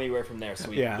doesn't go anywhere from there. So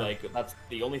like, that's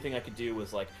the only thing I could do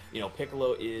was, like, you know,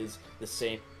 Piccolo is the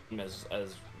same as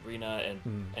Rena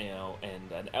and you know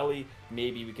and Ellie.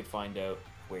 Maybe we could find out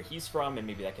where he's from, and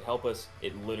maybe that could help us.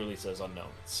 It literally says unknown,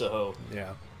 so we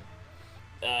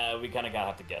kind of gotta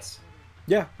have to guess.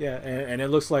 Yeah, and it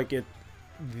looks like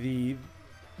the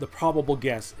probable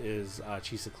guess is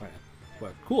Chisa clan.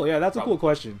 But cool, yeah, that's a cool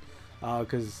question,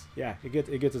 because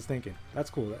it gets us thinking. That's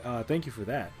cool. Thank you for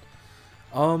that.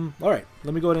 All right,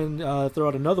 let me go ahead and throw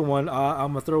out another one.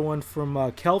 I'm gonna throw one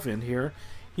from Kelvin here.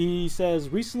 He says,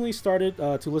 recently started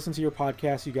to listen to your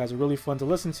podcast. You guys are really fun to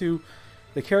listen to.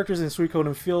 The characters in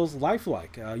Suikoden feels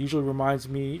lifelike. Usually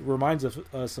reminds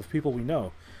us of people we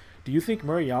know. Do you think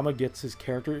Murayama gets his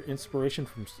character inspiration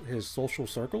from his social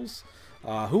circles?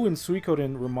 Who in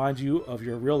Suikoden reminds you of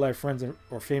your real life friends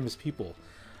or famous people?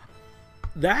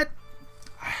 That,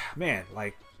 man,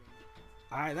 like,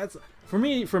 that's for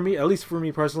me, at least for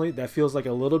me personally, that feels like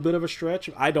a little bit of a stretch.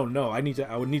 I don't know. I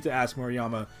would need to ask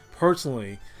Murayama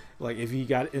personally, like, if he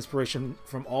got inspiration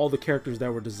from all the characters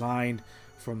that were designed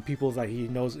from people that he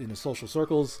knows in his social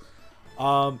circles.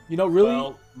 You know, really.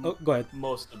 Well, go ahead.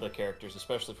 Most of the characters,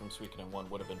 especially from Suikoden 1,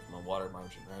 would have been from a water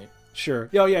margin, right? Sure.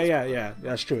 Oh, yeah.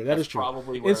 That's true. That's true.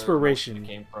 Probably where inspiration most of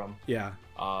it came from. Yeah.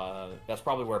 That's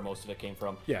probably where most of it came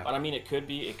from. Yeah. But I mean, it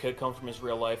could come from his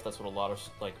real life. That's what a lot of,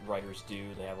 like, writers do.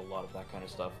 They have a lot of that kind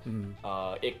of stuff.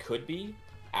 It could be.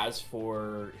 As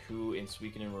for who in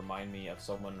Suikoden remind me of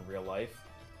someone in real life,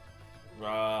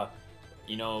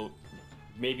 you know,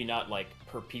 maybe not like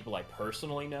people I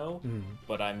personally know,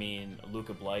 but I mean,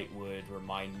 Luca Blight would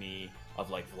remind me of,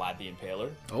 like, Vlad the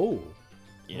Impaler. Oh,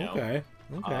 you know?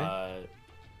 Okay.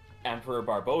 Emperor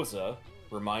Barboza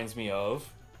reminds me of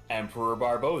Emperor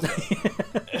Barboza,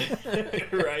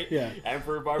 right? Yeah.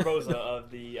 Emperor Barboza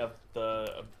of the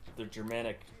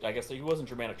Germanic. I guess he wasn't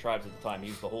Germanic tribes at the time. He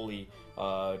was the Holy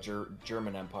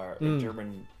German Empire,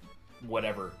 German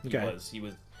whatever he was. He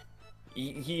was.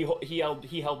 He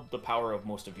held the power of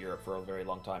most of Europe for a very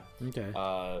long time. Okay.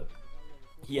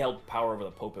 He held power over the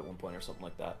Pope at one point or something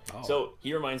like that. Oh. So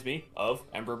he reminds me of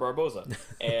Emperor Barboza.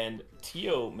 And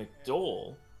Tio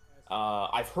McDowell,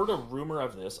 I've heard a rumor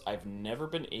of this. I've never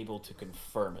been able to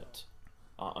confirm it,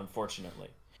 unfortunately.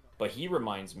 But he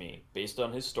reminds me, based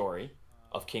on his story,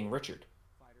 of King Richard.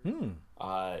 King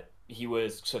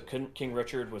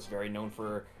Richard was very known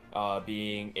for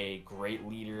being a great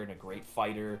leader and a great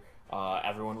fighter.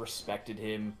 Everyone respected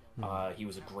him. He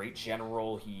was a great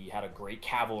general. He had a great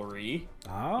cavalry.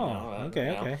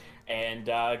 Okay. And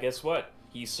guess what?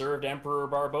 He served Emperor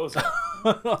Barboza.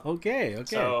 Okay.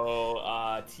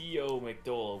 So Tio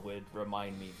McDowell would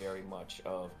remind me very much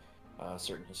of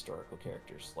certain historical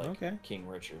characters, like King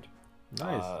Richard.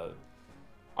 Nice.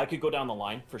 I could go down the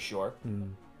line for sure.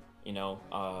 You know,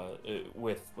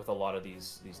 with a lot of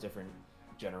these different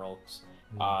generals.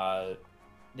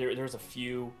 There's a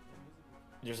few.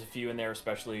 There's a few in there,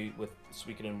 especially with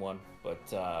Suikoden 1, but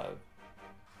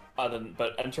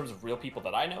in terms of real people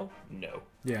that I know, no.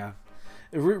 Yeah,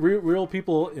 real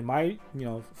people in my, you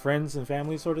know, friends and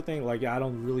family sort of thing. Like, I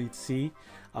don't really see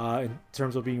in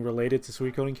terms of being related to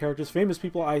Suikoden characters. Famous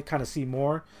people I kind of see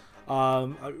more.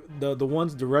 The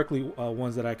ones directly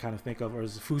ones that I kind of think of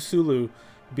is Fusulu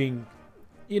being,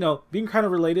 you know, being kind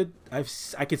of related. I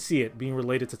could see it being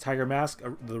related to Tiger Mask,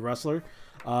 the wrestler.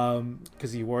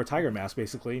 Because he wore a tiger mask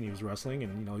basically, and he was wrestling,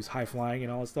 and, you know, he's high flying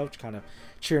and all that stuff, kind of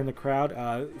cheering the crowd.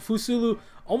 Fusulu,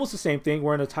 almost the same thing,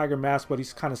 wearing a tiger mask, but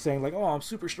he's kind of saying, like, "Oh, I'm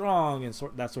super strong," and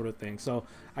that sort of thing. So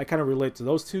I kind of relate to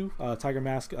those two. Tiger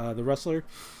Mask, the wrestler.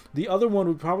 The other one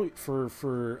would probably for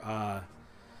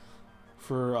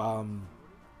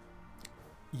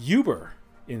Uber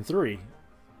in 3.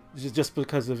 Just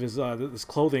because of his this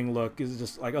clothing look is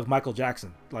just like of Michael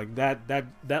Jackson, like that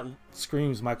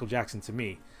screams Michael Jackson to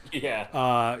me.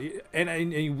 Yeah.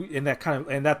 And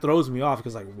that throws me off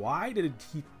because like, why did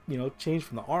he change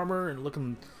from the armor and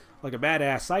looking like a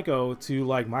badass psycho to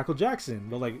like Michael Jackson?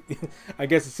 But like, I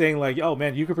guess it's saying like, oh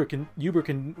man, Uber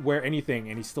can wear anything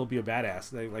and he still be a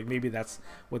badass. Like maybe that's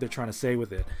what they're trying to say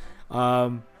with it.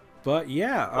 But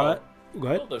yeah, go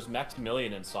ahead. Well, there's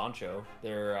Maximilian and Sancho.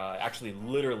 They're actually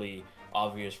literally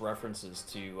obvious references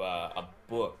to a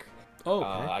book. Oh,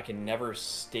 okay. I can never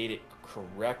state it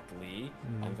correctly.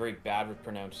 I'm very bad with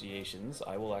pronunciations.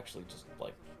 I will actually just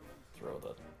like throw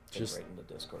the thing right in the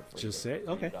Discord for you. Just say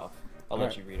okay. I'll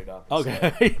let you read it off.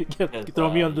 Okay.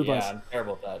 Throw me on the bus. Yeah, I'm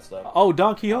terrible at that stuff. Oh,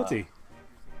 Don Quixote.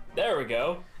 There we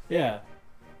go. Yeah.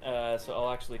 So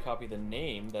I'll actually copy the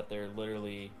name that they're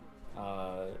literally,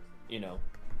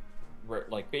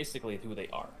 like basically who they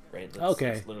are, right?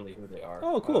 That's literally who they are.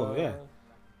 Oh, cool. Yeah.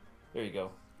 There you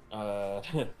go.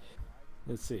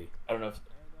 Let's see. I don't know if.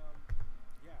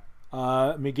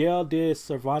 Miguel de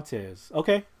Cervantes.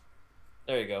 Okay.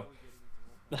 There you go.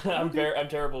 I'm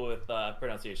terrible with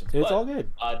pronunciations. It's all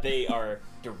good. They are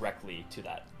directly to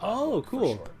that. Oh,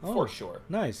 cool. For sure.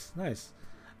 Nice.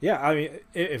 Yeah, I mean,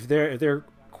 if they're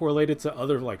correlated to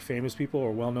other like famous people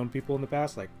or well-known people in the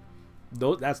past, like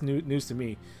that's news to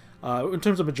me. In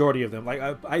terms of majority of them, like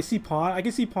I see Pawn, I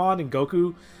can see Pawn and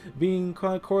Goku being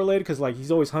kind of correlated because like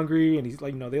he's always hungry and he's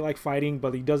like they like fighting,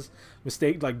 but he does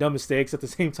dumb mistakes at the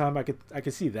same time. I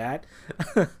could see that.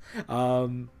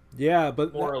 Yeah,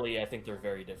 but morally, I think they're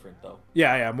very different, though.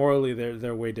 Yeah. Morally,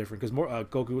 they're way different because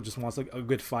Goku just wants like a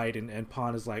good fight, and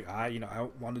Pawn is like, I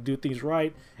want to do things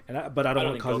right, but I don't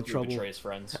want to cause trouble. Betrays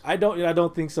friends. I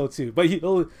don't think so too. But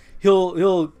he'll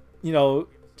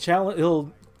challenge.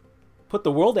 He'll put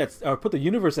the put the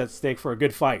universe at stake for a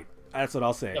good fight. That's what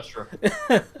I'll say. That's true.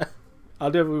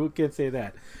 I'll definitely can't say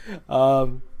that.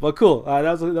 But cool.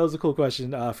 That was a cool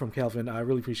question from Kelvin. I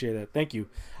really appreciate it. Thank you.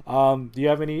 Do you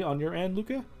have any on your end,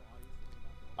 Luca?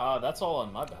 That's all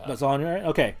on my behalf. That's all on your end?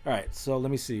 Okay. All right. So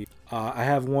let me see. I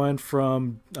have one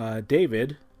from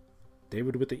David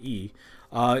with the E,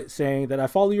 saying that I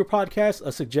follow your podcast.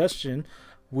 A suggestion.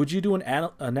 Would you do an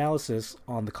analysis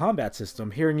on the combat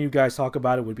system? Hearing you guys talk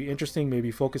about it would be interesting,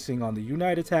 maybe focusing on the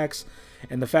Unite attacks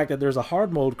and the fact that there's a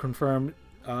hard mode confirmed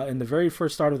in the very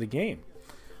first start of the game.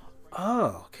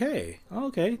 Oh, okay.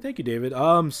 Thank you, David.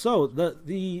 So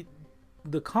the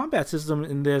combat system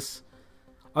in this,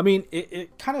 I mean,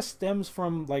 it kind of stems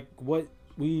from like what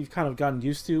we've kind of gotten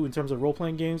used to in terms of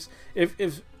role-playing games. If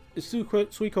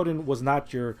Suikoden was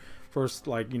not your first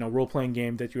role-playing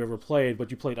game that you ever played,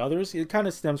 but you played others, it kind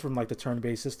of stems from like the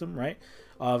turn-based system, right?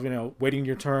 Of waiting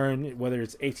your turn, whether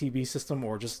it's ATB system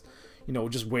or just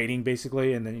waiting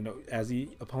basically, and then as the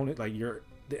opponent, like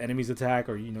the enemy's attack,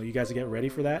 or you guys get ready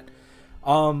for that.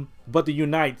 But the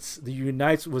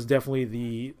Unites was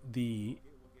definitely the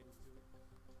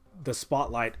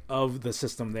spotlight of the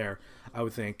system there. I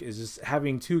would think is just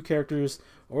having 2 characters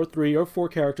or 3 or 4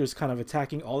 characters kind of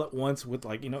attacking all at once with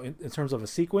in terms of a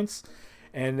sequence,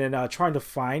 and then trying to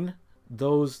find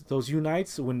those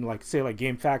Unites when say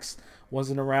GameFAQs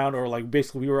wasn't around, or like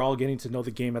basically we were all getting to know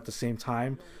the game at the same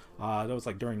time. That was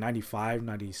like during 95,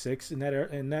 96 in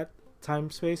that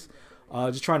time space.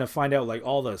 Just trying to find out like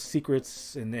all the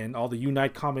secrets and then all the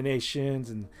Unite combinations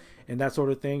and that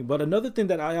sort of thing. But another thing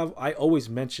that I always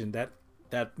mentioned that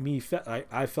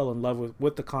I fell in love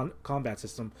with the combat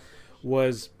system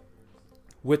was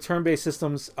with turn-based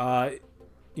systems.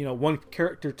 One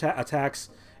character attacks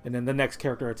and then the next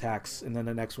character attacks and then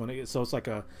the next one. So it's like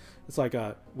a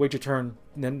wait your turn,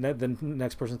 then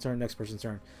next person's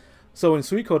turn. So in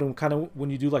Suikoden, kind of when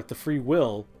you do like the free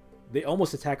will, they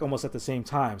almost attack almost at the same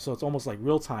time. So it's almost like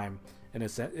real time in a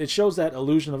sense. It shows that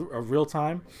illusion of real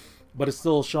time, but it's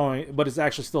still showing. But it's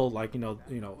actually still like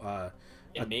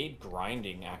it made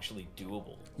grinding actually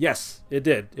doable. Yes, it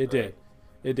did. It right?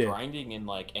 It did. Grinding in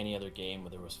like any other game,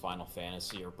 whether it was Final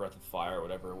Fantasy or Breath of Fire or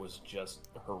whatever, was just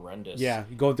horrendous. Yeah,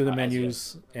 you go through the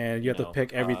menus and you have to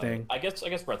pick everything. I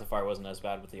guess Breath of Fire wasn't as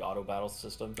bad with the auto battle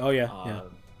system. Oh yeah.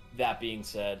 That being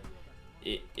said,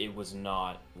 it was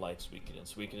not like Suikoden.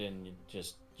 Suikoden,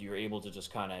 you're able to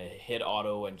just kind of hit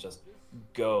auto and just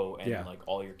go, and like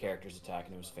all your characters attack,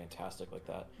 and it was fantastic like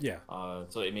that. Yeah.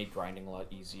 So it made grinding a lot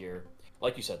easier.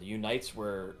 Like you said, the Unites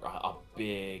were a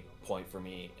big point for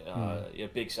me, a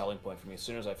big selling point for me. As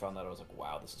soon as I found that, I was like,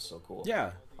 wow, this is so cool.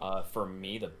 Yeah. For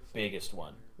me, the biggest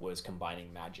one was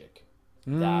combining magic.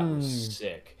 That was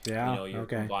sick. Yeah. You're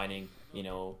combining,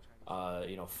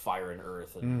 fire and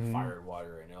earth and fire and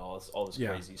water and all this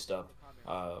crazy stuff.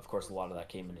 Of course, a lot of that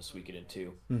came into Suikoden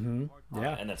 2. Mm-hmm.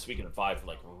 Yeah. And then Suikoden 5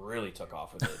 really took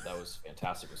off with it. That was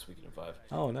fantastic with Suikoden 5.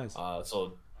 Oh, nice.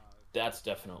 So that's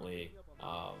definitely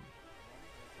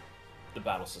the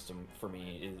battle system for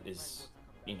me is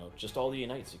just all the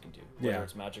unites you can do. Whether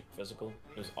it's magic, physical,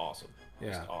 it was awesome. It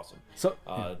was awesome. So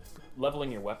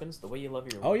leveling your weapons, the way you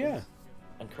level your weapons,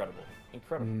 incredible.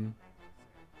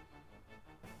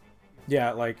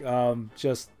 Yeah, like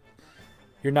just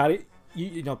you're not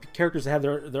characters have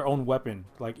their own weapon.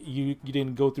 Like you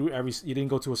didn't go through you didn't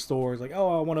go to a store like,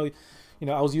 oh, I want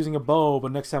to, I was using a bow,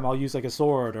 but next time I'll use like a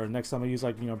sword, or next time I use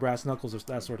like brass knuckles or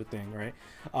that sort of thing, right?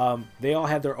 They all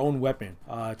had their own weapon.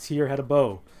 Tyr had a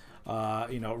bow.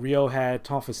 Rio had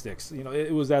tonfa sticks.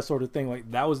 It was that sort of thing. Like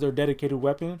that was their dedicated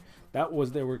weapon. That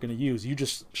was they were going to use. You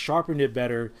just sharpened it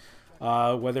better.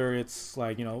 Whether it's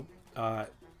like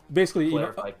basically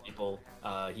clarify people.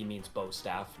 He means bow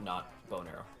staff, not bow and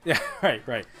arrow. Yeah,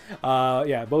 right.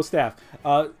 Bow staff.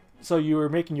 So you were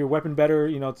making your weapon better.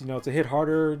 To hit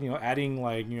harder. Adding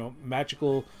like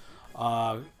magical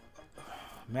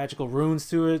runes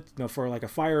to it. For like a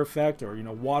fire effect, or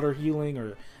water healing,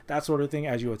 or that sort of thing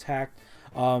as you attack.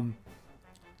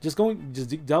 Just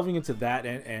delving into that,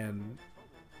 and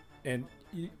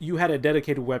you had a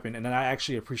dedicated weapon, and I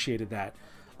actually appreciated that.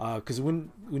 Because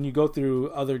when you go through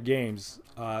other games,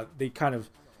 they kind of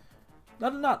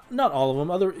not all of them.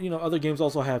 Other games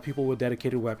also have people with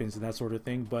dedicated weapons and that sort of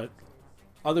thing. But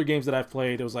other games that I've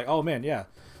played, it was like, oh man, yeah,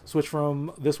 switch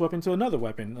from this weapon to another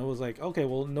weapon. It was like, okay,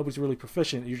 well, nobody's really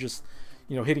proficient. You're just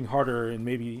hitting harder and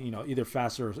maybe either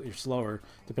faster or slower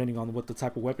depending on what the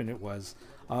type of weapon it was.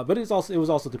 But it was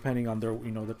also depending on their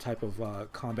the type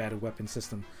of combated weapon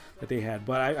system that they had.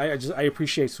 But I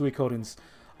appreciate Suikoden's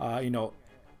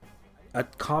a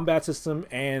combat system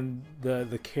and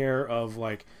the care of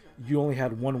like you only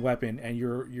had one weapon and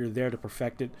you're there to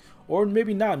perfect it, or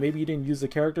maybe not. Maybe you didn't use the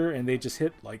character and they just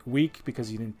hit like weak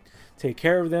because you didn't take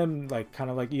care of them. Like kind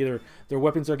of like either their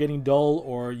weapons are getting dull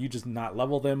or you just not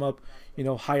level them up,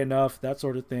 high enough, that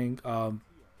sort of thing.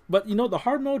 But the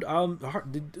hard mode.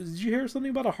 Did you hear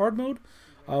something about a hard mode?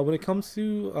 When it comes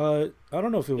to I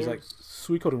don't know if it was like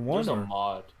Suikoden 1 or a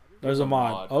mod. There's a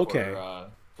mod. Okay.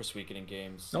 For Suikoden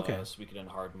games. Okay. Suikoden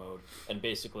hard mode, and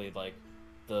basically like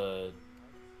the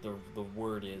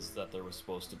word is that there was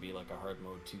supposed to be like a hard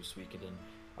mode to Suikoden.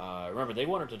 Remember, they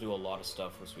wanted to do a lot of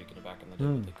stuff with Suikoden back in the day,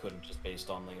 but they couldn't just based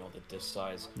on the disc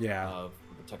size of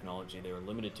the technology they were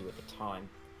limited to at the time.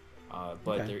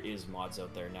 But there is mods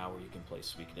out there now where you can play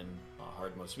Suikoden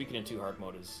hard mode. Suikoden 2 hard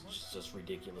mode is just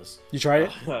ridiculous. You tried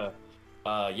it?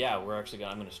 Yeah,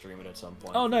 I'm gonna stream it at some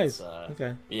point. Oh, nice.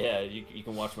 Okay. Yeah, you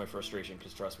can watch my frustration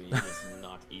because trust me, it's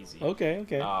not easy. Okay.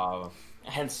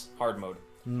 Hence hard mode.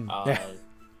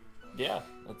 Yeah,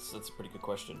 that's a pretty good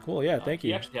question. Cool. Yeah, thank you.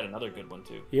 He actually had another good one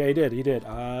too. Yeah, he did.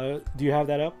 Do you have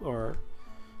that up or?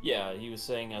 Yeah, he was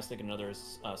saying. I was thinking another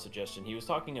suggestion. He was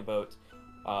talking about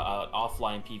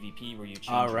offline PvP where you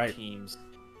change your teams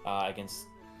against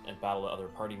and battle other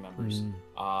party members.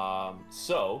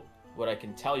 So what I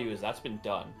can tell you is that's been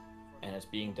done, and it's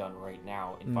being done right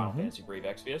now in Final Fantasy Brave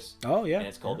Exvius. Oh yeah, and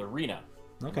it's called Arena.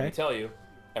 Okay. I tell you,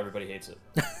 everybody hates it.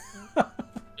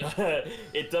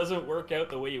 It doesn't work out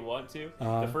the way you want to.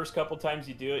 The first couple times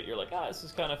you do it, you're like, this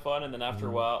is kind of fun, and then after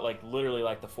a while, like literally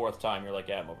like the fourth time, you're like,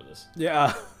 yeah, I'm over this.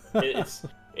 Yeah.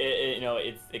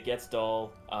 It gets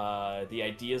dull. The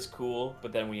idea's cool,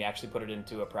 but then when you actually put it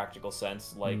into a practical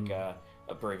sense, like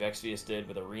Brave Exvius did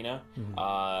with Arena,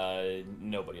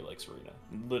 nobody likes Arena.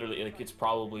 Literally, like it's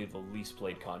probably the least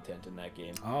played content in that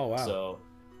game. Oh wow. So,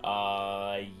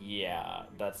 yeah,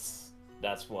 that's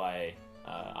why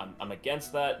I'm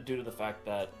against that due to the fact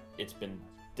that it's been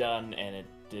done and it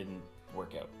didn't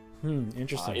work out.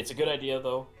 Interesting. It's a good idea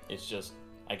though. It's just,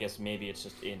 I guess maybe it's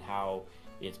just in how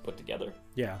it's put together.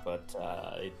 Yeah. But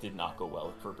it did not go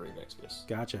well for Brave Exvius.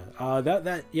 Gotcha.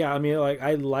 Yeah. I mean, like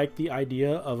I like the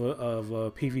idea of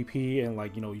a PvP and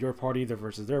like your party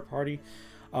versus their party,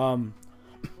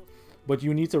 but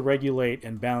you need to regulate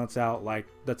and balance out like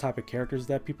the type of characters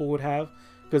that people would have.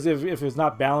 Because if it's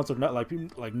not balanced or not,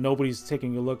 like nobody's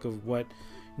taking a look of what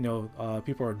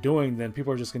people are doing, then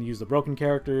people are just going to use the broken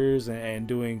characters and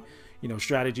doing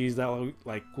strategies that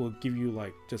will give you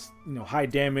like just high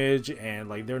damage, and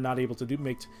like they're not able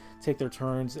to take their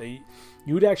turns.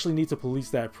 You would actually need to police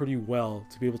that pretty well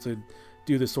to be able to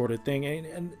do this sort of thing.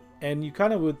 And you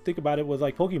kind of would think about it with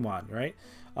like Pokemon, right?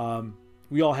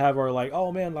 We all have our like,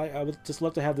 oh man, like I would just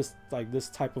love to have this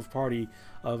type of party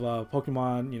of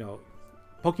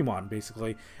Pokemon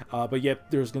basically, but yet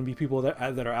there's going to be people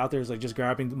that are out there is like just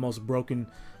grabbing the most broken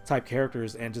type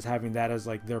characters and just having that as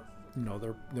like their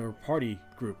party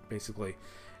group basically.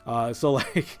 So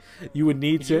like you would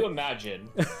need Can you imagine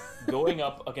going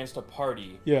up against a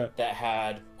party that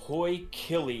had Hoi,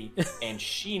 Killy, and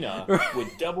Sheena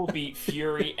with double beat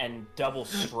Fury and double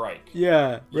strike?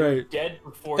 Yeah, You're dead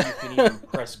before you can even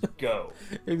press go.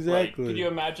 Exactly. Like, could you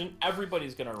imagine?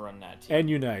 Everybody's gonna run that team. And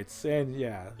unites, and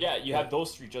yeah, you have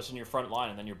those three just in your front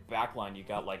line, and then your back line you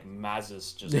got like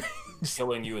Mazes just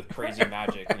killing you with crazy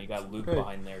magic, and you got Luke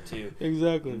behind there too.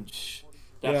 Exactly.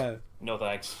 No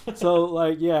thanks. So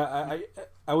like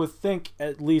I would think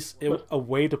at least a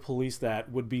way to police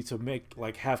that would be to make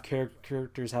like have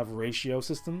characters have ratio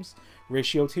systems,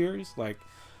 ratio tiers, like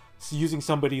using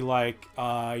somebody like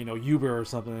Uber or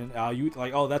something. You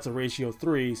like, oh, that's a ratio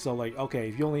 3, so like, okay,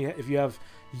 if you have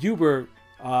Uber,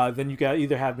 then you can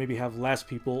either have less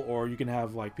people, or you can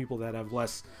have like people that have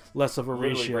less of a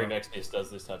ratio. Brave Exvius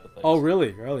does this type of thing. Oh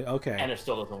really? Okay. And it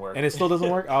still doesn't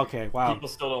work. Okay, wow. People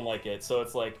still don't like it, so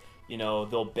it's like,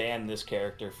 they'll ban this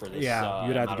character for this you'd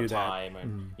have to do time,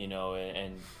 and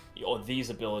and these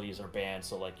abilities are banned,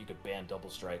 so like you could ban Double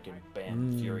Strike and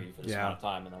ban Fury for this amount of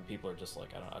time, and then people are just like,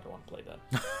 I don't want to play that.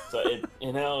 So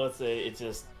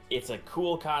it's a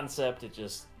cool concept. It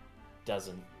just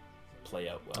doesn't play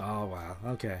out well. Oh wow.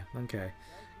 Okay.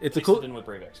 It's a cool with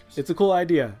Brave Exvius. It's a cool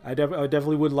idea. I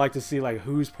definitely would like to see like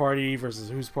whose party versus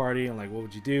whose party, and like what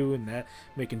would you do, and that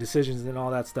making decisions and all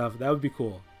that stuff. That would be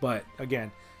cool. But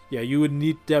again, yeah, you would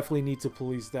definitely need to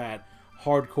police that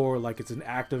hardcore, like it's an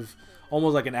active,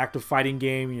 almost like an active fighting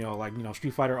game. Like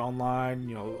Street Fighter Online,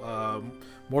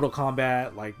 Mortal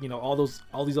Kombat, like all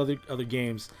these other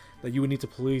games that you would need to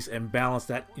police and balance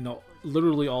that,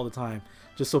 literally all the time,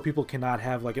 just so people cannot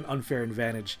have like an unfair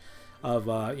advantage of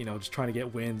just trying to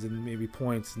get wins and maybe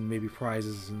points and maybe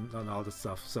prizes and all this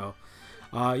stuff. So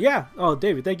yeah. Oh,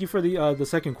 David, thank you for the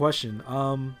second question.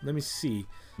 Let me see.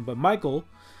 But Michael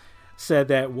said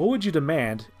that, what would you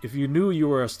demand if you knew you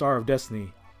were a star of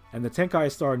Destiny and the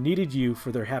Tenkai star needed you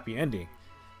for their happy ending?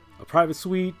 A private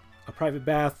suite, a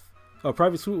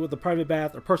private suite with a private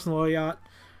bath, a personal yacht,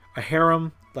 a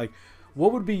harem. Like,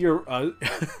 what would be your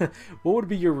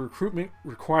recruitment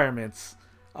requirements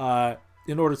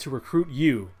in order to recruit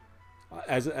you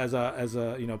as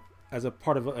a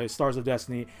part of Stars of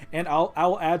Destiny? And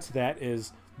I'll add to that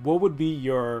is, what would be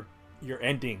your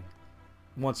ending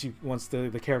once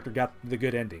the character got the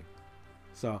good ending?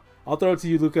 So I'll throw it to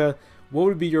you, Luca. What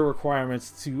would be your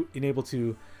requirements to enable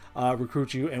to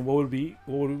recruit you, and what would be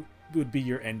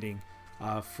your ending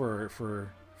for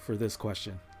this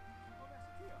question?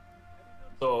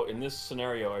 So in this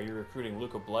scenario, are you recruiting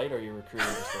Luca Blight, or are you recruiting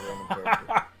just a random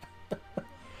character?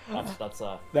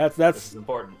 That's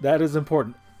important. That is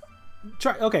important.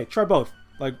 Try both.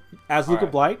 Like as Luca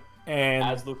Blight and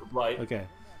as Luca Blight. Okay.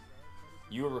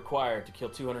 You are required to kill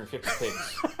 250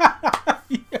 pigs.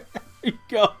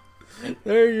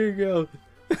 There you go.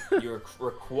 You're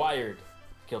required to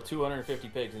kill 250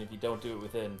 pigs, and if you don't do it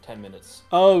within 10 minutes.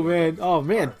 Oh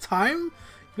man. Time?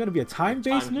 You gotta be a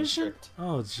time-based mission?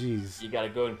 Oh jeez. You gotta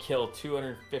go and kill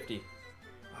 250.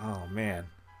 Oh man.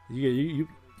 You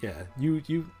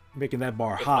making that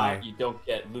bar if high. Not, you don't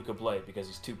get Luca Blight because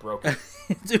he's too broken.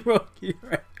 Too broken,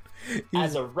 right.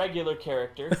 As a regular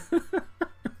character.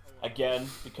 Again,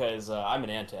 because I'm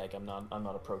an anti-tag, I'm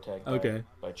not a pro-tag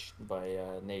by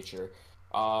nature.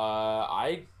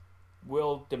 I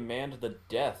will demand the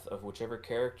death of whichever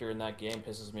character in that game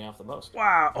pisses me off the most.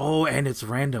 Wow! Oh, and it's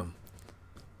random.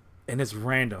 It's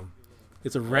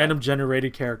a random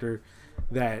generated character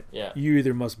that you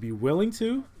either must be willing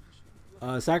to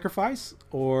sacrifice,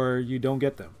 or you don't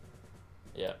get them.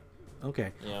 Yeah.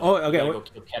 Okay. Okay. You gotta go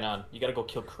kill Kenan. You gotta go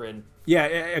kill Kryn.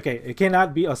 Yeah. Okay. It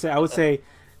cannot be. I would say.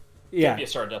 Yeah, can't be a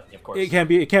Star of Destiny, of course. It can't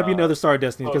be another Star of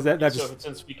Destiny, because that just. So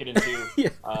since we get into, you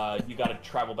got to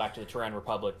travel back to the Terran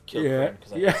Republic, kill Kryn,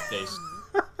 because I have space.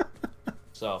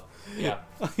 So yeah.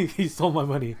 He stole my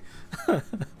money.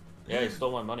 Yeah, he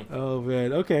stole my money. Oh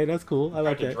man, okay, that's cool. I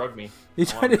like that. He tried to drug me. He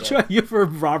tried to drug you for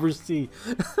robber's tea.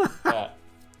 Yeah.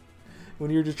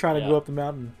 When you were just trying to go up the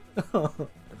mountain.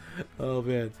 Oh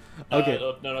man. Okay.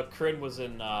 No. Kryn was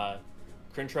in.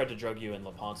 Kryn tried to drug you in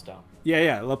La Town.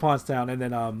 Yeah, La Town, and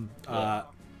then that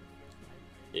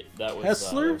was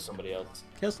Kessler? Somebody else.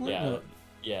 Kessler? Yeah, no.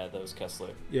 Yeah, that was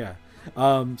Kessler. Yeah.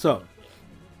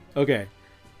 Okay.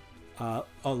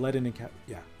 Leaden and Cap.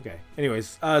 Yeah. Okay.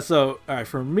 Anyways, so all right,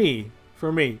 for me,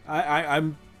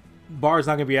 I'm bar's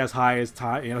not gonna be as high as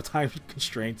time, time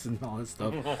constraints and all this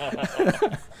stuff.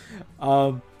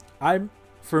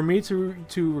 For me to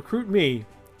recruit me,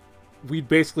 we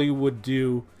basically would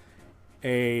do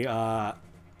I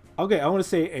want to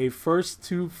say a first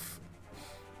to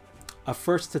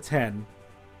 10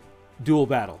 duel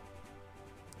battle.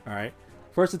 All right.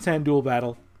 first to 10 duel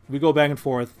battle. We go back and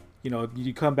forth. You know,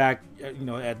 you come back, you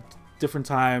know, at different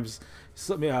times.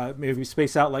 So, maybe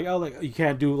space out like you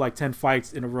can't do like 10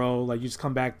 fights in a row. Like you just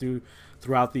come back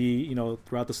throughout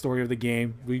the story of the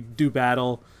game. We do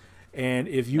battle, and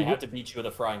if you have to beat you with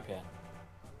a frying pan.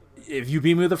 If you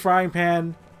beat me with a frying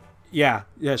pan, yeah,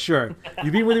 sure.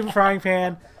 You beat me with a frying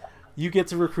pan, you get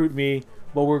to recruit me.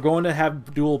 But we're going to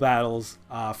have duel battles.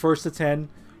 First to 10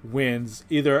 wins.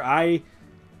 Either I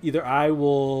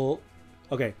will.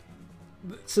 Okay.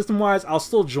 System wise, I'll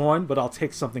still join, but I'll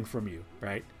take something from you,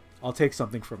 right? I'll take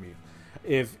something from you.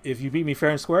 If you beat me fair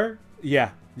and square,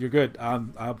 yeah, you're good.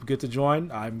 I'm good to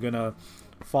join. I'm gonna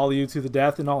follow you to the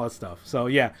death and all that stuff. So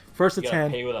yeah, first to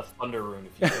 10. Pay with a thunder rune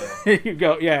if you fail. There you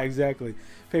go. Yeah, exactly.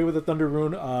 Pay with a thunder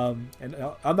rune. And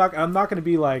I'm not gonna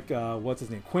be like what's his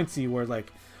name, Quincy, where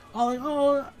like,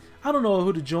 oh, I don't know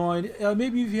who to join.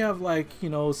 Maybe if you have like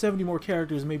 70 more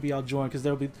characters, maybe I'll join because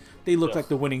they look like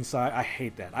the winning side. I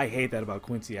hate that. I hate that about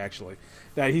Quincy actually.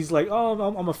 That he's like,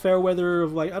 oh, I'm a fair weather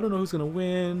of like I don't know who's gonna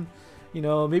win.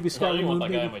 Maybe Scott. I don't want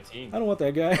that guy on my team. I don't want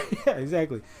that guy. Yeah,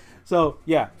 exactly. So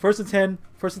yeah, first to 10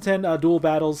 duel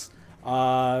battles.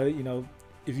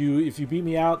 If you beat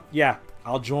me out, yeah,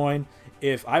 I'll join.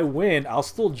 If I win, I'll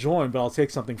still join, but I'll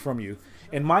take something from you.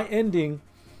 And my ending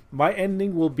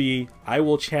will be I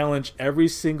will challenge every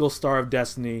single Star of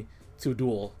Destiny to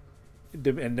duel,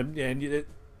 and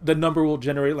the number will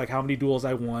generate like how many duels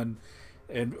I won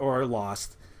or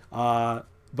lost.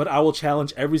 But I will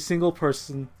challenge every single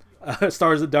person,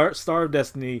 Star of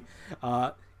Destiny,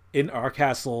 in our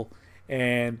castle,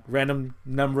 and random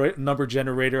number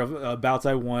generator of bouts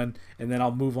I won, and then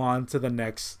I'll move on to the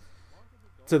next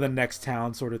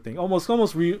town, sort of thing.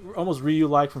 Almost Ryu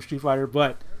like from Street Fighter,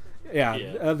 but.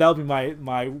 Yeah. That'll be my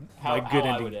good ending.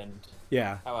 I would end.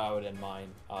 Yeah. How I would end mine.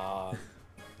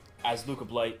 As Luca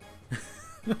Blight,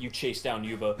 you chase down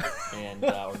Yuba and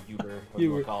or Uber, what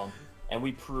you want to call him, and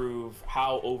we prove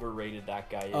how overrated that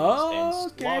guy is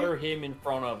and slaughter him in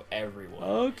front of everyone.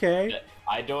 Okay.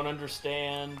 I don't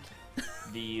understand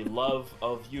the love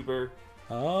of Uber.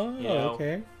 Oh,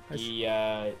 okay. He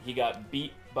got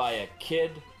beat by a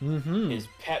kid, his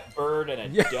pet bird,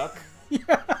 and a duck.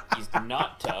 Yeah. He's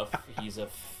not tough. He's a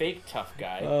fake tough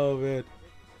guy. Oh man.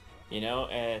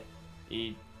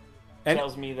 He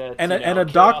tells me that a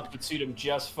Chaos would suit him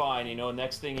just fine.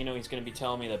 Next thing you know, he's going to be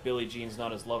telling me that Billie Jean's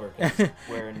not his lover because he's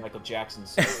wearing Michael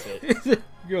Jackson's outfit.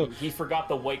 He forgot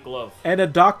the white glove. And a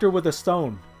doctor with a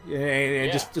stone,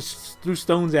 and just threw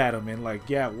stones at him, and like,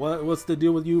 what's the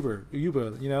deal with Uber?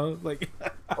 Like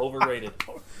overrated.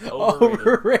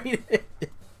 Overrated.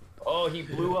 Oh, he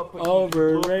blew up.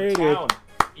 Overrated.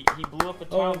 He blew up a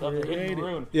town of the Hidden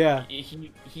Rune. Yeah.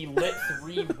 He lit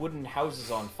 3 wooden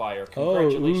houses on fire.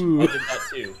 Congratulations, I did that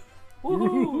too.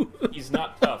 Woohoo! He's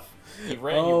not tough. He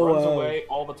runs away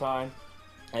all the time.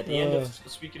 At the end of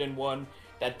Suikoden 1,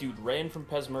 that dude ran from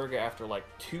Peshmerga after like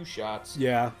 2 shots.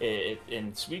 Yeah.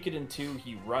 In Suikoden 2,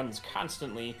 he runs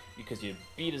constantly because you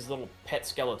beat his little pet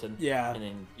skeleton. Yeah. And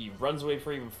then he runs away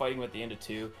before even fighting him at the end of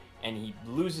 2. And he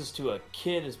loses to a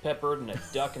kid, his pet bird, and a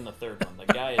duck in the 3rd one.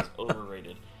 The guy is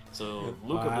overrated. So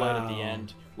Luca Blight at the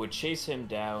end would chase him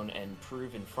down and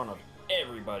prove in front of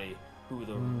everybody who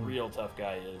the real tough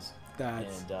guy is. And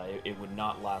it would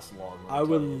not last long. I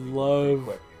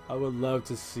would love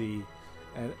to see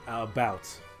a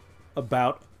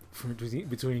bout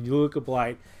between Luca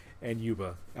Blight and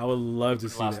Yuba. I would love to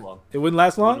see that. Long. It wouldn't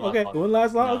last long? It wouldn't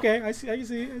last long. No. Okay, I see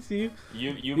you.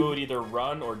 Yuba would either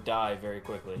run or die very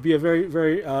quickly. Be a very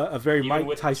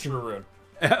Mike Tyson.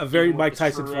 A very Mike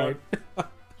Tyson fight.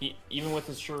 Even with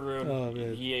his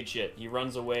Shurun, he ain't shit. He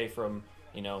runs away from,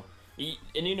 and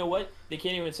you know what? They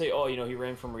can't even say, he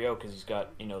ran from Ryo because he's got,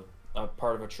 a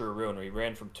part of a true rune, or he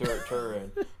ran from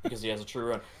Turin because he has a true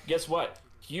rune. Guess what?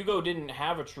 Hugo didn't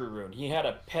have a true rune. He had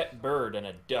a pet bird and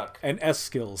a duck. And S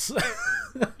skills.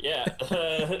 Yeah,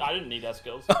 I didn't need S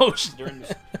skills. Oh,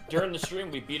 during the stream,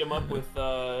 we beat him up with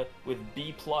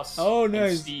B+. Oh,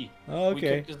 nice. And C. Okay. We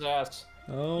kicked his ass.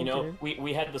 Oh, okay.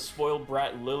 We had the spoiled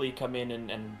brat Lily come in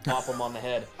and pop him on the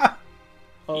head.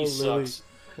 He Lily. Sucks.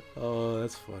 Oh,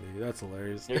 that's funny. That's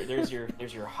hilarious. There's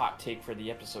your hot take for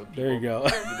the episode, people. There you go.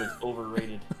 He was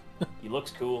overrated. He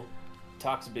looks cool.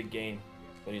 Talks a big game,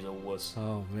 but he's a wuss.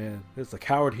 Oh man, that's the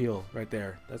coward heel right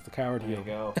there. That's the coward heel.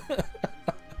 There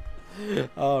you go.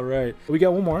 All right, we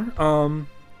got one more.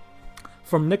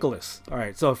 From Nicholas. All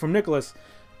right, so from Nicholas,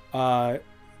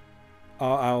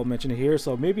 I'll mention it here.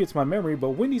 So maybe it's my memory,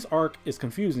 but Wendy's arc is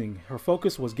confusing. Her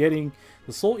focus was getting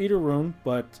the Soul Eater rune,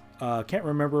 but can't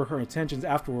remember her intentions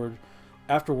afterwards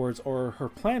or her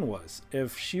plan was.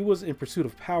 If she was in pursuit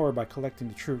of power by collecting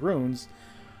the true runes,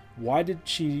 Why did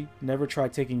she never try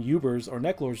taking Uber's or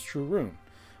Necklord's true rune?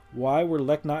 Why were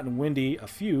Leknot and Wendy a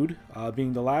feud?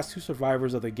 Being the last two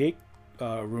survivors of the Gate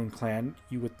Rune clan,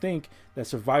 you would think that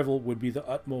survival would be the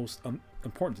utmost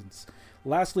importance.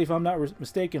 Lastly, if I'm not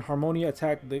mistaken, Harmonia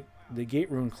attacked the Gate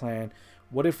Rune clan.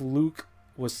 What if Luke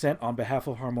was sent on behalf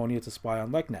of Harmonia to spy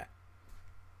on Leknat?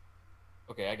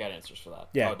 Okay, I got answers for that.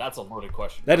 Yeah, oh, that's a loaded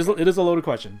question. It is a loaded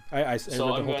question.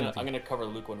 So I'm gonna cover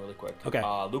Luke one really quick. Okay.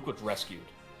 Luke was rescued.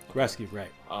 Rescued,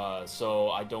 right. So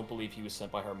I don't believe he was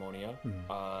sent by Harmonia.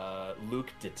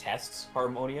 Luke detests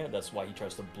Harmonia. That's why he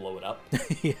tries to blow it up.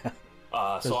 Yeah.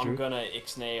 So I'm gonna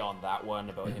ixnay on that one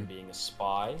about him being a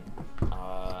spy.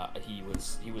 He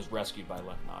was rescued by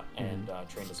Leknot and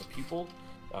trained as a pupil.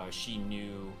 She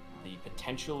knew the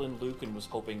potential in Luke and was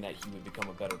hoping that he would become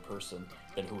a better person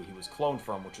than who he was cloned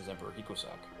from, which was Emperor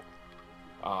Hikosak.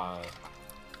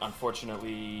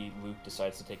 Unfortunately, Luke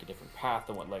decides to take a different path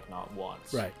than what Leknot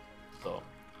wants. Right. So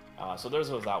there's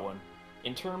that one.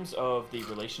 In terms of the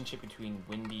relationship between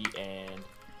Wendy and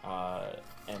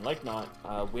Leknot,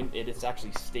 it is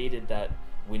actually stated that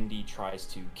Wendy tries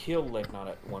to kill Leknot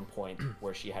at one point,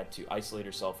 where she had to isolate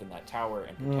herself in that tower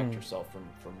and protect herself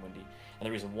from Wendy. And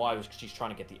the reason why was because she's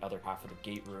trying to get the other half of the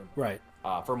Gate Rune, right,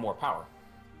 for more power.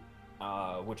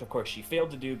 Which of course she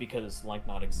failed to do because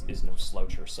Leknot is no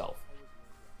slouch herself.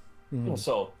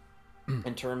 So,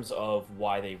 in terms of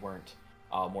why they weren't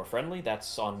more friendly,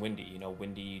 that's on Wendy. You know,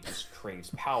 Wendy just craves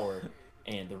power,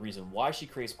 and the reason why she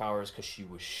craves power is because she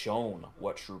was shown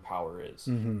what true power is.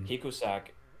 Hikosak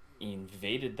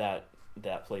invaded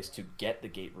that place to get the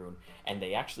Gate Rune, and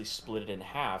they actually split it in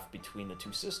half between the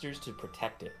two sisters to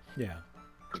protect it. Yeah.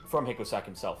 From Hikosak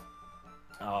himself.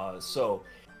 So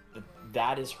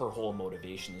that is her whole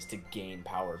motivation, is to gain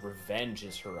power. Revenge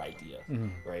is her idea,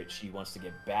 right? She wants to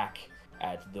get back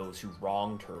at those who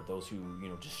wronged her, those who,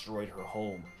 destroyed her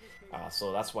home.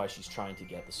 So that's why she's trying to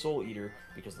get the Soul Eater,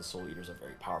 because the Soul Eater is a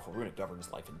very powerful rune. It governs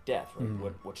life and death,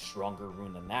 right? What stronger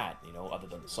rune than that, other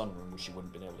than the Sun Rune, which she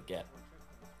wouldn't have been able to get.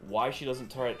 Why she doesn't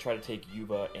try to take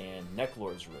Yuba and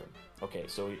Necklord's rune. Okay,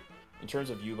 so in terms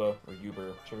of Yuba, or Uber,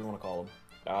 whichever you want to call him,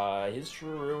 his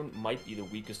true rune might be the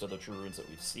weakest of the true runes that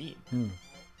we've seen.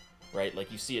 Right?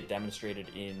 Like, you see it demonstrated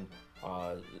in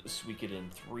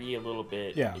Suikoden 3 a little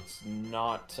bit. Yeah. It's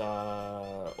not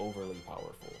overly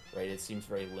powerful, right? It seems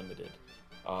very limited.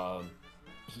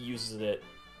 He uses it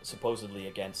supposedly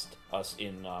against us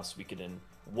in Suikoden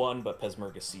 1, but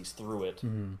Peshmerga sees through it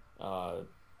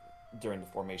during the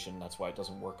formation. That's why it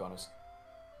doesn't work on us.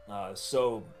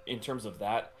 So, in terms of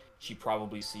that, she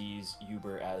probably sees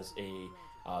Uber as a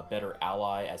better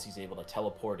ally, as he's able to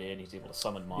teleport in, he's able to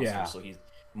summon monsters, so he's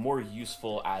more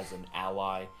useful as an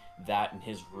ally. That and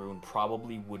his rune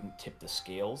probably wouldn't tip the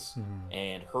scales,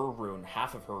 and her rune,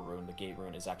 half of her rune, the Gate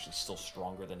Rune, is actually still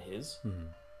stronger than his.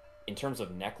 In terms of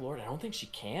Necklord, I don't think she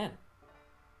can.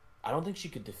 I don't think she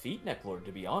could defeat Necklord,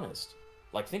 to be honest.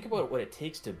 Like, think about what it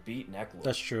takes to beat Necklord.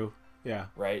 That's true. Yeah.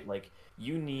 Right? Like,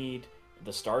 you need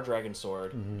the Star Dragon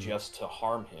Sword just to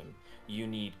harm him. You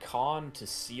need Khan to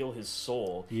seal his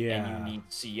soul. Yeah. And you need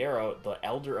Sierra, the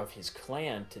elder of his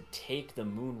clan, to take the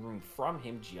Moon Rune from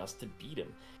him just to beat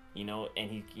him. And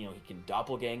he can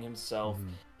doppelgang himself.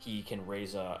 He can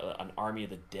raise an army of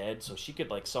the dead. So she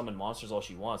could, summon monsters all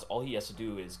she wants. All he has to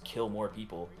do is kill more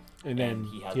people. And then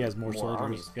he has more soldiers.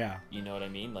 Armies. Yeah. You know what I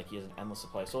mean? Like, he has an endless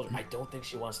supply of soldiers. I don't think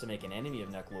she wants to make an enemy of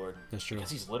Necklord. That's true.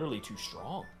 Because he's literally too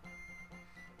strong.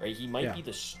 Right? He might be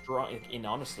the strong... And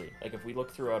honestly, if we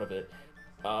look throughout of it,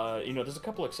 there's a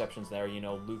couple exceptions there.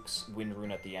 Luke's Wind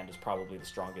Rune at the end is probably the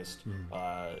strongest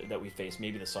that we face.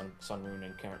 Maybe the Sun Rune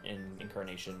in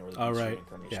Incarnation, or the Beast Rune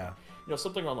Incarnation. Yeah.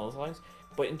 Something along those lines.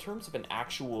 But in terms of an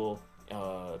actual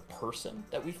person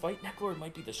that we fight, Necklord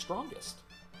might be the strongest.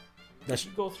 That's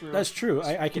true.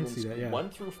 I can see that. Yeah.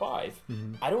 1 through 5.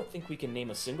 I don't think we can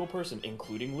name a single person,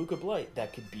 including Luca Blight,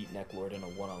 that could beat Necklord in a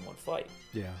one-on-one fight.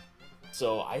 Yeah.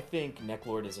 So I think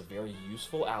Necklord is a very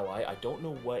useful ally. I don't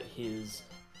know what his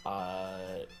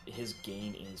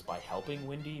gain is by helping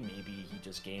Wendy. Maybe he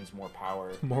just gains more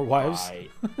power. More wives.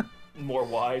 More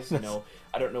wives. I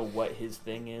don't know what his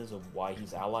thing is of why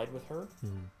he's allied with her.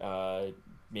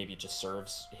 Maybe it just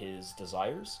serves his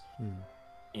desires.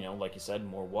 Like you said,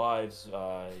 more wives.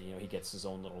 He gets his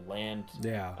own little land.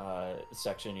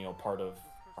 Section. Part of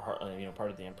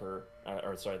the Emperor.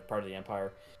 Part of the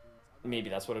Empire. Maybe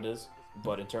that's what it is.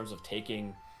 But in terms of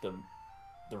taking the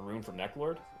rune from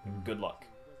Necklord, good luck.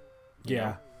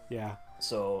 Yeah.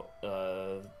 So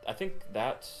I think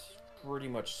that pretty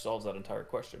much solves that entire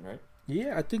question, right?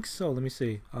 Yeah, I think so. Let me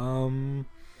see.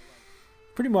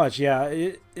 Pretty much, yeah.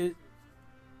 It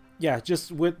yeah,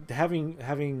 just with having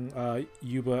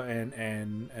Yuba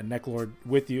and Necklord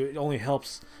with you, it only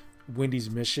helps Wendy's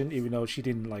mission, even though she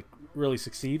didn't like really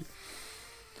succeed.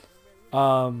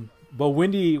 But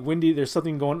Wendy, there's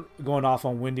something going off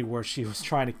on Wendy where she was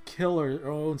trying to kill her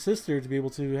own sister to be able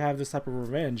to have this type of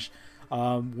revenge,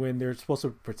 when they're supposed to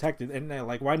protect it. And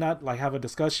like, why not like have a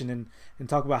discussion and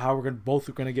talk about how we're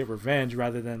both gonna get revenge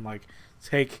rather than like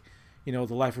take, you know,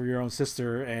 the life of your own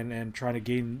sister and trying to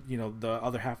gain, you know, the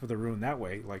other half of the rune that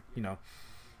way. Like, you know,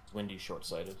 Wendy's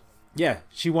short-sighted. Yeah,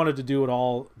 she wanted to do it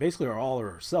all, basically, or all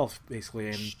herself, basically,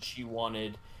 and she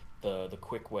wanted the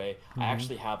quick way. I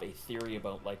actually have a theory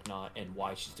about Like Not and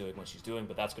why she's doing what she's doing,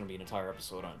 but that's going to be an entire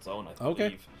episode on its own, I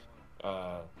believe.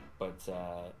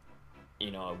 You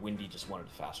know, Wendy just wanted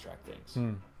to fast track things.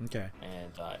 Okay.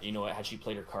 And you know, had she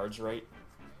played her cards right,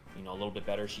 you know, a little bit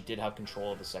better, she did have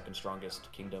control of the second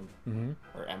strongest kingdom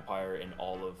or empire in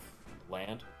all of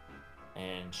land,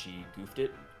 and she goofed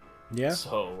it. Yeah.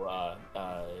 So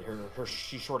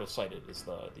she's short-sighted is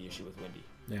the issue with Wendy.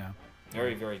 Yeah.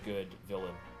 Very, very good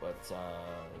villain, but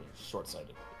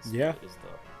short-sighted. Is the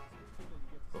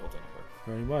whole thing of her.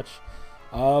 Very much.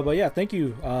 But yeah, thank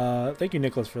you,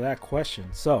 Nicholas, for that question.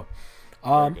 So,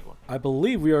 I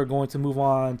believe we are going to move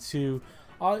on to.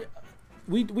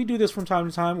 We do this from time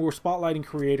to time. We're spotlighting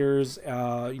creators,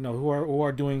 you know, who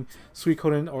are doing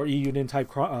Suikoden or Eiyuden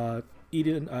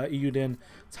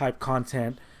type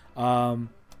content.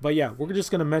 But yeah, we're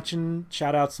just gonna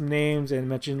shout out some names and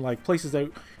mention like places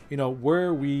that, you know,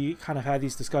 where we kind of had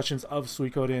these discussions of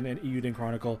Suikoden and Eiyuden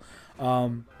Chronicle.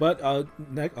 Let's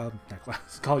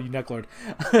call you Necklord.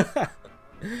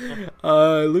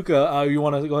 Luca, you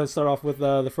want to go ahead and start off with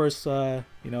the first, you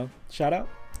know, shout out?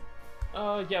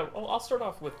 Yeah, well, I'll start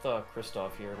off with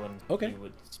Christoph here. When you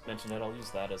would mention it, I'll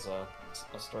use that as a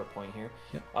start point here.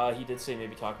 Yep. He did say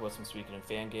maybe talk about some Suikoden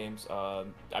fan games.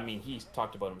 I mean, he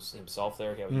talked about himself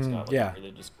there. How he's got like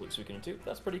really just Suikoden 2.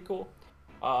 That's pretty cool.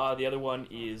 The other one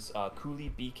is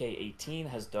Cooley BK18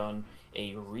 has done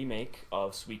a remake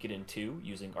of Suikoden 2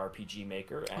 using RPG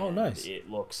Maker, and nice. It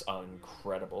looks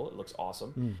incredible. It looks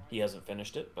awesome. He hasn't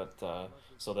finished it, but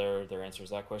so there answers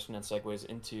that question and segues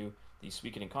into the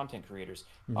Suikoden content creators.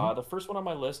 The first one on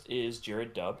my list is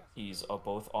Jared Dubb. He's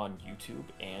both on YouTube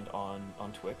and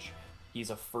on Twitch. He's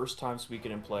a first-time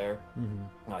Suikoden player.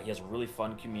 He has a really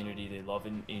fun community. They love,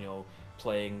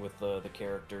 playing with the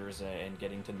characters and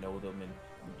getting to know them and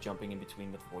jumping in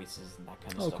between with voices and that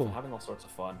kind of stuff. Cool. And having all sorts of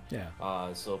fun.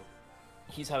 Yeah. So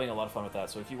he's having a lot of fun with that.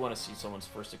 So if you want to see someone's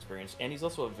first experience, and he's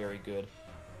also a very good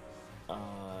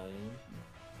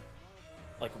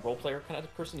like a role player kind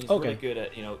of person. He's really good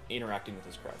at interacting with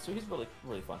his crowd. So he's really,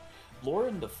 really fun.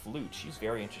 Lauren the Flute, she's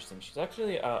very interesting. She's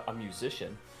actually a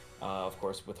musician, of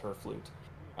course, with her flute.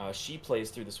 She plays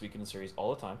through the Suikoden series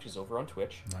all the time. She's over on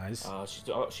Twitch. Nice.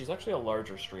 She's actually a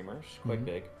larger streamer. She's quite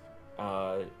big.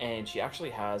 And she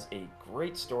actually has a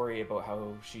great story about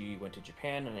how she went to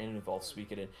Japan and it involved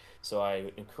Suikoden. So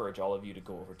I encourage all of you to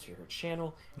go over to her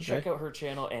channel, check out her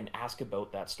channel, and ask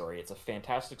about that story. It's a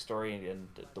fantastic story, and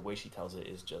the way she tells it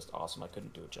is just awesome. I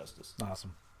couldn't do it justice.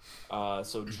 Awesome.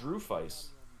 So Drew Feiss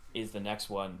is the next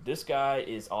one. This guy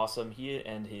is awesome. He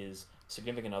and his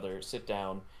significant other sit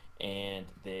down, and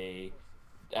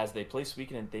as they play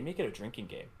Suikoden, they make it a drinking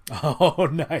game. Oh,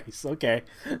 nice. Okay.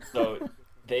 So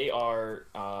they are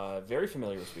very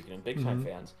familiar with Suikoden, big time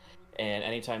fans, and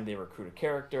anytime they recruit a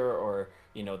character or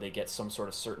they get some sort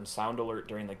of certain sound alert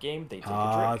during the game, they take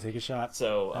a drink. Take a shot.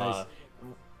 So nice.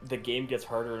 The game gets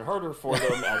harder and harder for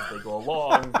them as they go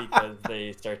along because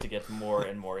they start to get more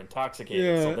and more intoxicated.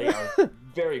 Yeah. So they are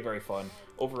very, very fun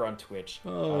over on Twitch.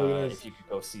 Nice. If you could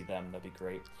go see them, that'd be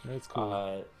great. That's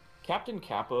cool. Captain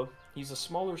Kappa, he's a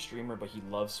smaller streamer, but he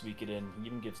loves Suikoden. He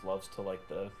even gives loves to like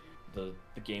the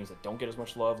games that don't get as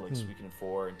much love, like Suikoden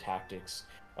 4 and Tactics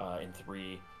and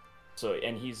 3. So,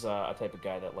 and he's a type of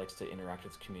guy that likes to interact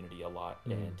with the community a lot,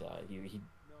 and he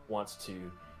wants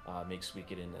to make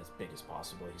Suikoden as big as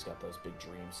possible. He's got those big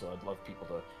dreams, so I'd love people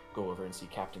to go over and see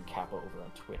Captain Kappa over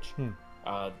on Twitch.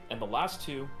 And the last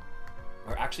two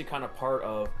are actually kind of part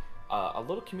of a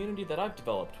little community that I've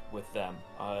developed with them.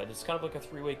 It's kind of like a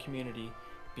three-way community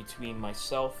between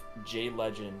myself, Jay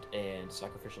Legend, and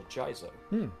Sacrificial Jizo.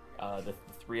 The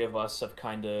three of us have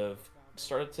kind of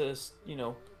started to,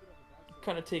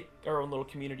 kind of take our own little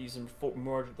communities and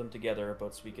merge them together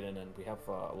about Suikoden, and we have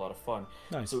a lot of fun.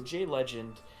 Nice. So Jay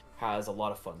Legend has a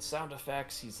lot of fun sound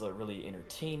effects. He's really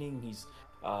entertaining. He's,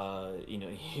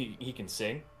 he can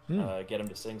sing. Get him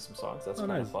to sing some songs. That's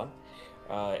kind of fun.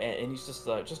 And he's just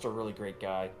a really great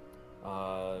guy.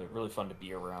 Really fun to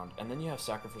be around. And then you have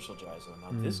Sacrificial Jizo.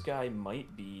 Now this guy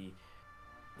might be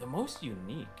the most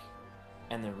unique,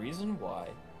 and the reason why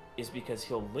is because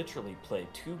he'll literally play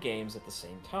 2 games at the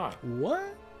same time.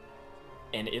 What?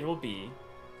 And it'll be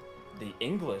the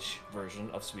English version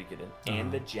of Suikoden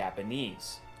and the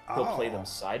Japanese. He'll play them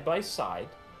side by side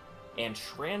and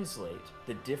translate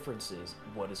the differences,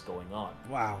 what is going on.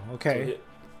 Wow. Okay.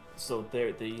 So there,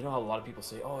 you know how a lot of people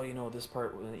say, oh, you know, this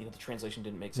part, you know, the translation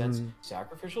didn't make sense.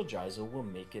 Sacrificial Jaizo will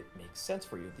make it make sense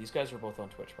for you. These guys are both on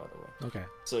Twitch, by the way. Okay.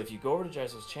 So if you go over to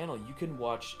Jaizo's channel, you can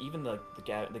watch even the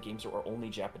games that are only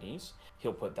Japanese.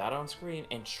 He'll put that on screen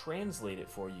and translate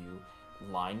it for you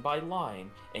line by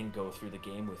line and go through the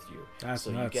game with you. That's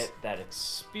so nuts. You get that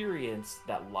experience,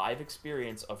 that live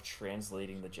experience of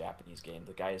translating the Japanese game.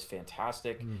 The guy is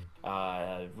fantastic.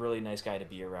 Really nice guy to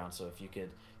be around. So if you could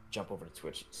jump over to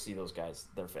Twitch, see those guys,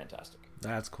 they're fantastic.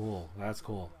 That's cool.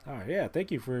 All right, yeah,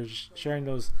 thank you for sharing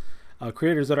those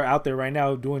creators that are out there right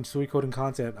now doing Suikoden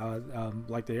content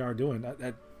like they are doing.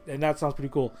 And that sounds pretty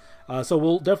cool. So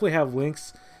we'll definitely have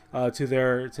links to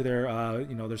their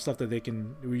you know, their stuff that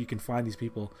where you can find these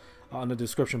people on the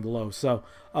description below. So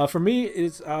for me,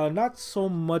 it's not so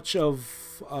much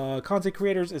of content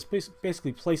creators. It's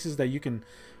basically places that you can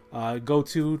go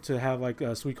to have like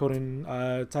a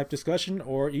Suikoden type discussion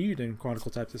or Eiyuden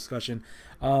Chronicle type discussion.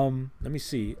 Let me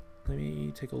see. Let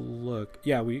me take a look.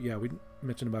 Yeah, we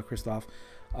mentioned about Christoph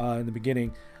in the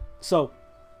beginning. So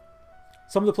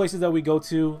some of the places that we go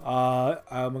to,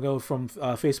 I'm gonna go from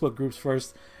Facebook groups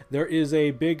first. There is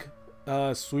a big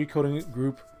Suikoden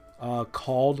group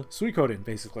called Suikoden,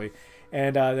 basically,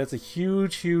 and that's a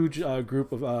huge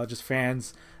group of just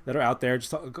fans that are out there,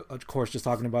 just of course, just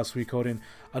talking about Suikoden.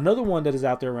 Another one that is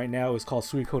out there right now is called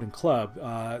Suikoden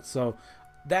Club. So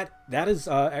that is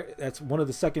that's one of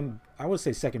the second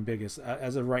biggest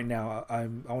as of right now. I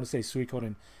want to say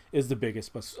Suikoden is the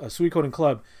biggest, but Suikoden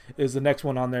Club is the next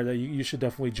one on there that you should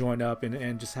definitely join up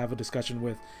and just have a discussion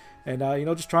with, and you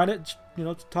know, just trying to, you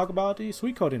know, talk about the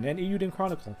Suikoden and Eiyuden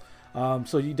Chronicle.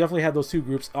 So you definitely have those 2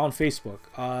 groups on Facebook.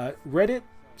 Reddit,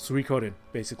 Suikoden,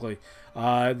 basically.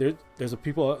 There's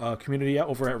a community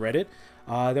over at Reddit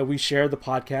that we share the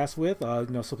podcast with. You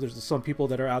know, so there's some people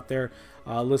that are out there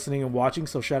listening and watching.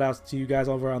 So shout outs to you guys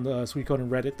over on the Suikoden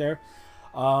Reddit there.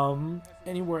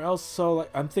 Anywhere else? So like,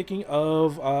 I'm thinking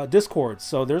of Discord.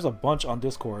 So there's a bunch on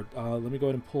Discord. Let me go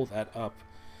ahead and pull that up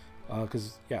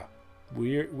because yeah,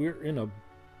 we're in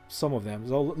some of them.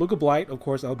 So Luca Blight, of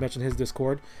course, I'll mention his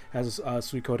Discord, has a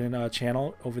Suikoden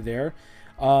channel over there.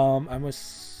 Let me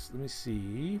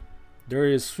see. There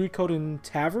is Suikoden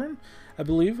Tavern, I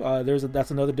believe.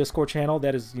 That's another Discord channel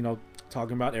that is, you know,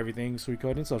 talking about everything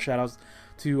Suikoden. So shout outs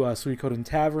to Suikoden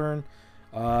Tavern.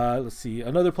 Let's see,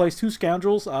 another place, Two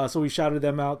Scoundrels. So we shouted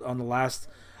them out on the last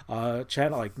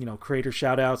channel, like, you know, creator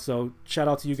shout out. So shout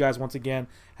out to you guys once again,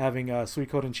 having a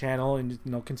Suikoden channel and,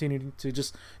 you know, continuing to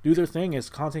just do their thing as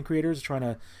content creators, trying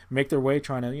to make their way,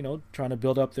 trying to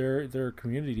build up their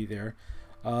community there.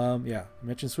 Yeah, I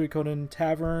mentioned Suikoden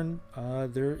Tavern.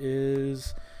 There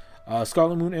is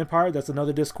Scarlet Moon Empire. That's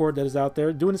another Discord that is out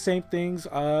there doing the same things.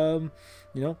 You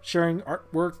know, sharing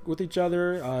artwork with each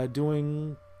other,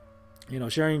 doing, you know,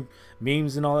 sharing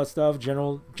memes and all that stuff,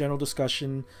 general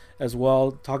discussion as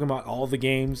well, talking about all the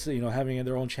games, you know, having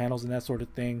their own channels and that sort of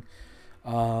thing.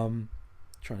 Trying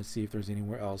to see if there's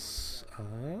anywhere else. I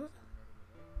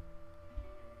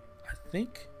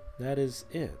think that is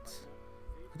it.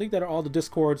 I think that are all the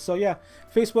Discord. So yeah,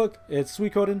 Facebook, it's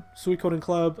Suikoden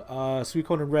Club,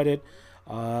 Suikoden Reddit,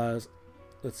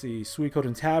 let's see,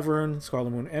 Suikoden Tavern,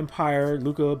 Scarlet Moon Empire,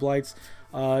 Luca Blight's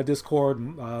Discord.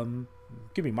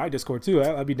 Give me my Discord too.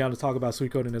 I'd be down to talk about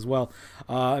Suikoden as well.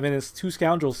 I mean, it's Two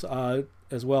Scoundrels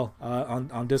as well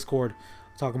on Discord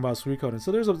talking about Suikoden.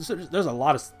 So there's a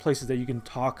lot of places that you can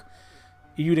talk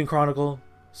Eiyuden Chronicle,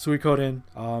 Suikoden,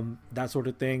 that sort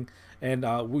of thing. And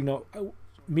we know,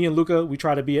 me and Luca, we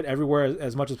try to be it everywhere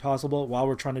as much as possible while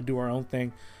we're trying to do our own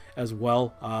thing as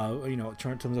well. You know,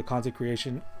 in terms of content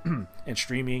creation and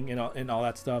streaming and all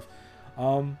that stuff.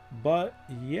 But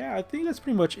yeah, I think that's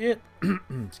pretty much it.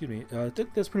 Excuse me. I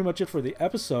think that's pretty much it for the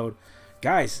episode,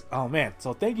 guys. Oh man,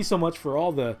 so thank you so much for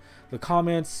all the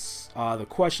comments, the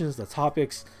questions, the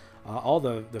topics, all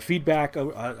the feedback.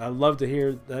 I love to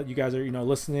hear that you guys are, you know,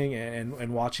 listening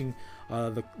and watching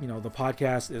the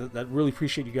podcast. That really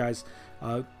appreciate you guys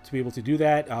to be able to do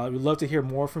that. We'd love to hear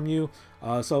more from you.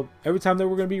 So every time that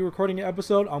we're going to be recording an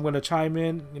episode, I'm going to chime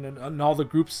in, you know, on all the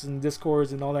groups and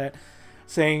Discords and all that,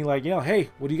 saying like, you know, hey,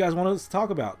 what do you guys want us to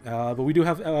talk about? But we do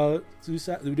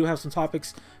have some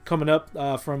topics coming up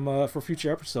for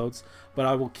future episodes. But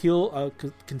I will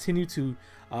continue to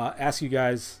ask you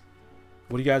guys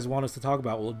what do you guys want us to talk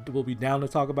about? We'll be down to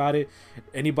talk about it.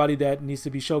 Anybody that needs to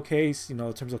be showcased, you know,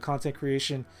 in terms of content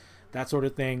creation, that sort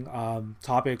of thing,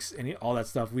 topics, all that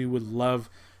stuff, we would love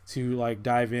to like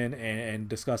dive in and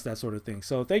discuss that sort of thing.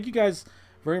 So thank you guys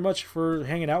very much for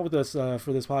hanging out with us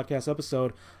for this podcast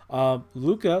episode.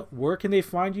 Luca, where can they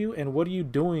find you, and what are you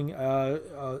doing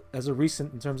as a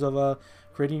recent in terms of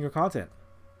creating your content?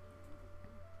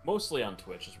 Mostly on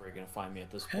Twitch is where you're going to find me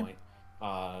at this point.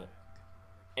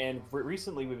 And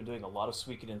recently we've been doing a lot of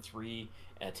Suikoden 3,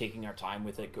 taking our time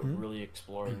with it, really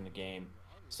exploring the game.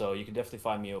 So you can definitely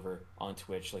find me over on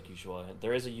Twitch like usual.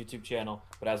 There is a YouTube channel,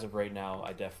 but as of right now,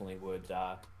 I definitely would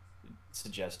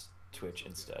suggest Twitch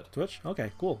instead. Twitch?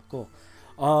 Okay, cool.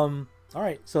 All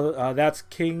right, so that's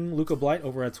King Luca Blight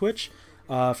over at Twitch.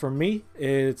 For me,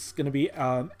 it's going to be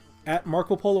at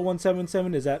Marco Polo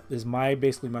 177 is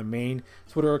basically my main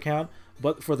Twitter account.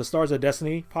 But for the Stars of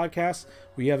Destiny podcast,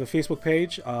 we have a Facebook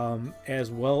page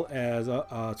as well as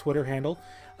a Twitter handle.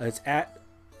 It's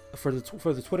for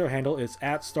the Twitter handle, it's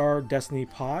at Star Destiny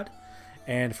Pod,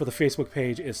 and for the Facebook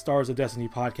page, it's Stars of Destiny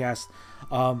Podcast.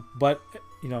 But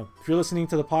you know, if you're listening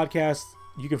to the podcast,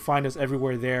 you can find us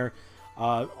everywhere there.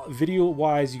 Video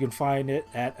wise, you can find it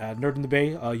at Nerd in the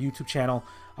Bay YouTube channel.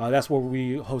 That's where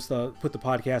we put the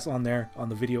podcast on there on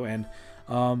the video end.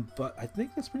 But I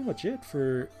think that's pretty much it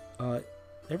for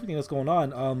everything that's going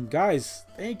on. Guys,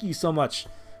 thank you so much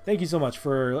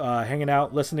for hanging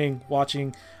out, listening,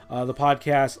 watching the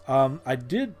podcast. I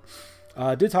did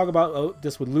talk about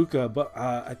this with Luca, but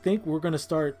I think we're gonna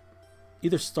start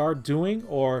doing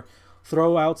or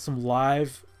throw out some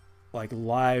live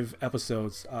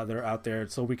episodes that are out there,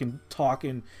 so we can talk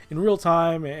in real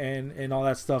time and all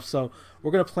that stuff. So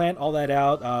we're gonna plan all that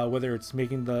out, whether it's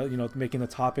making the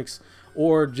topics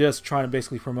or just trying to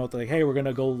basically promote like, hey, we're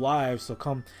gonna go live, so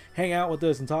come hang out with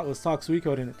us and let's talk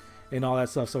Suikoden and all that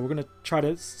stuff. So we're gonna try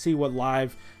to see what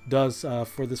live does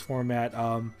for this format.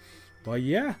 But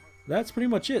yeah, that's pretty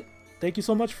much it. Thank you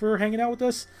so much for hanging out with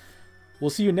us. We'll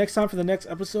see you next time for the next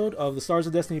episode of the Stars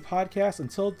of Destiny podcast.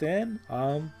 Until then,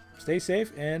 stay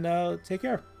safe and take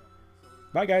care.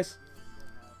 Bye, guys.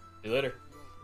 See you later.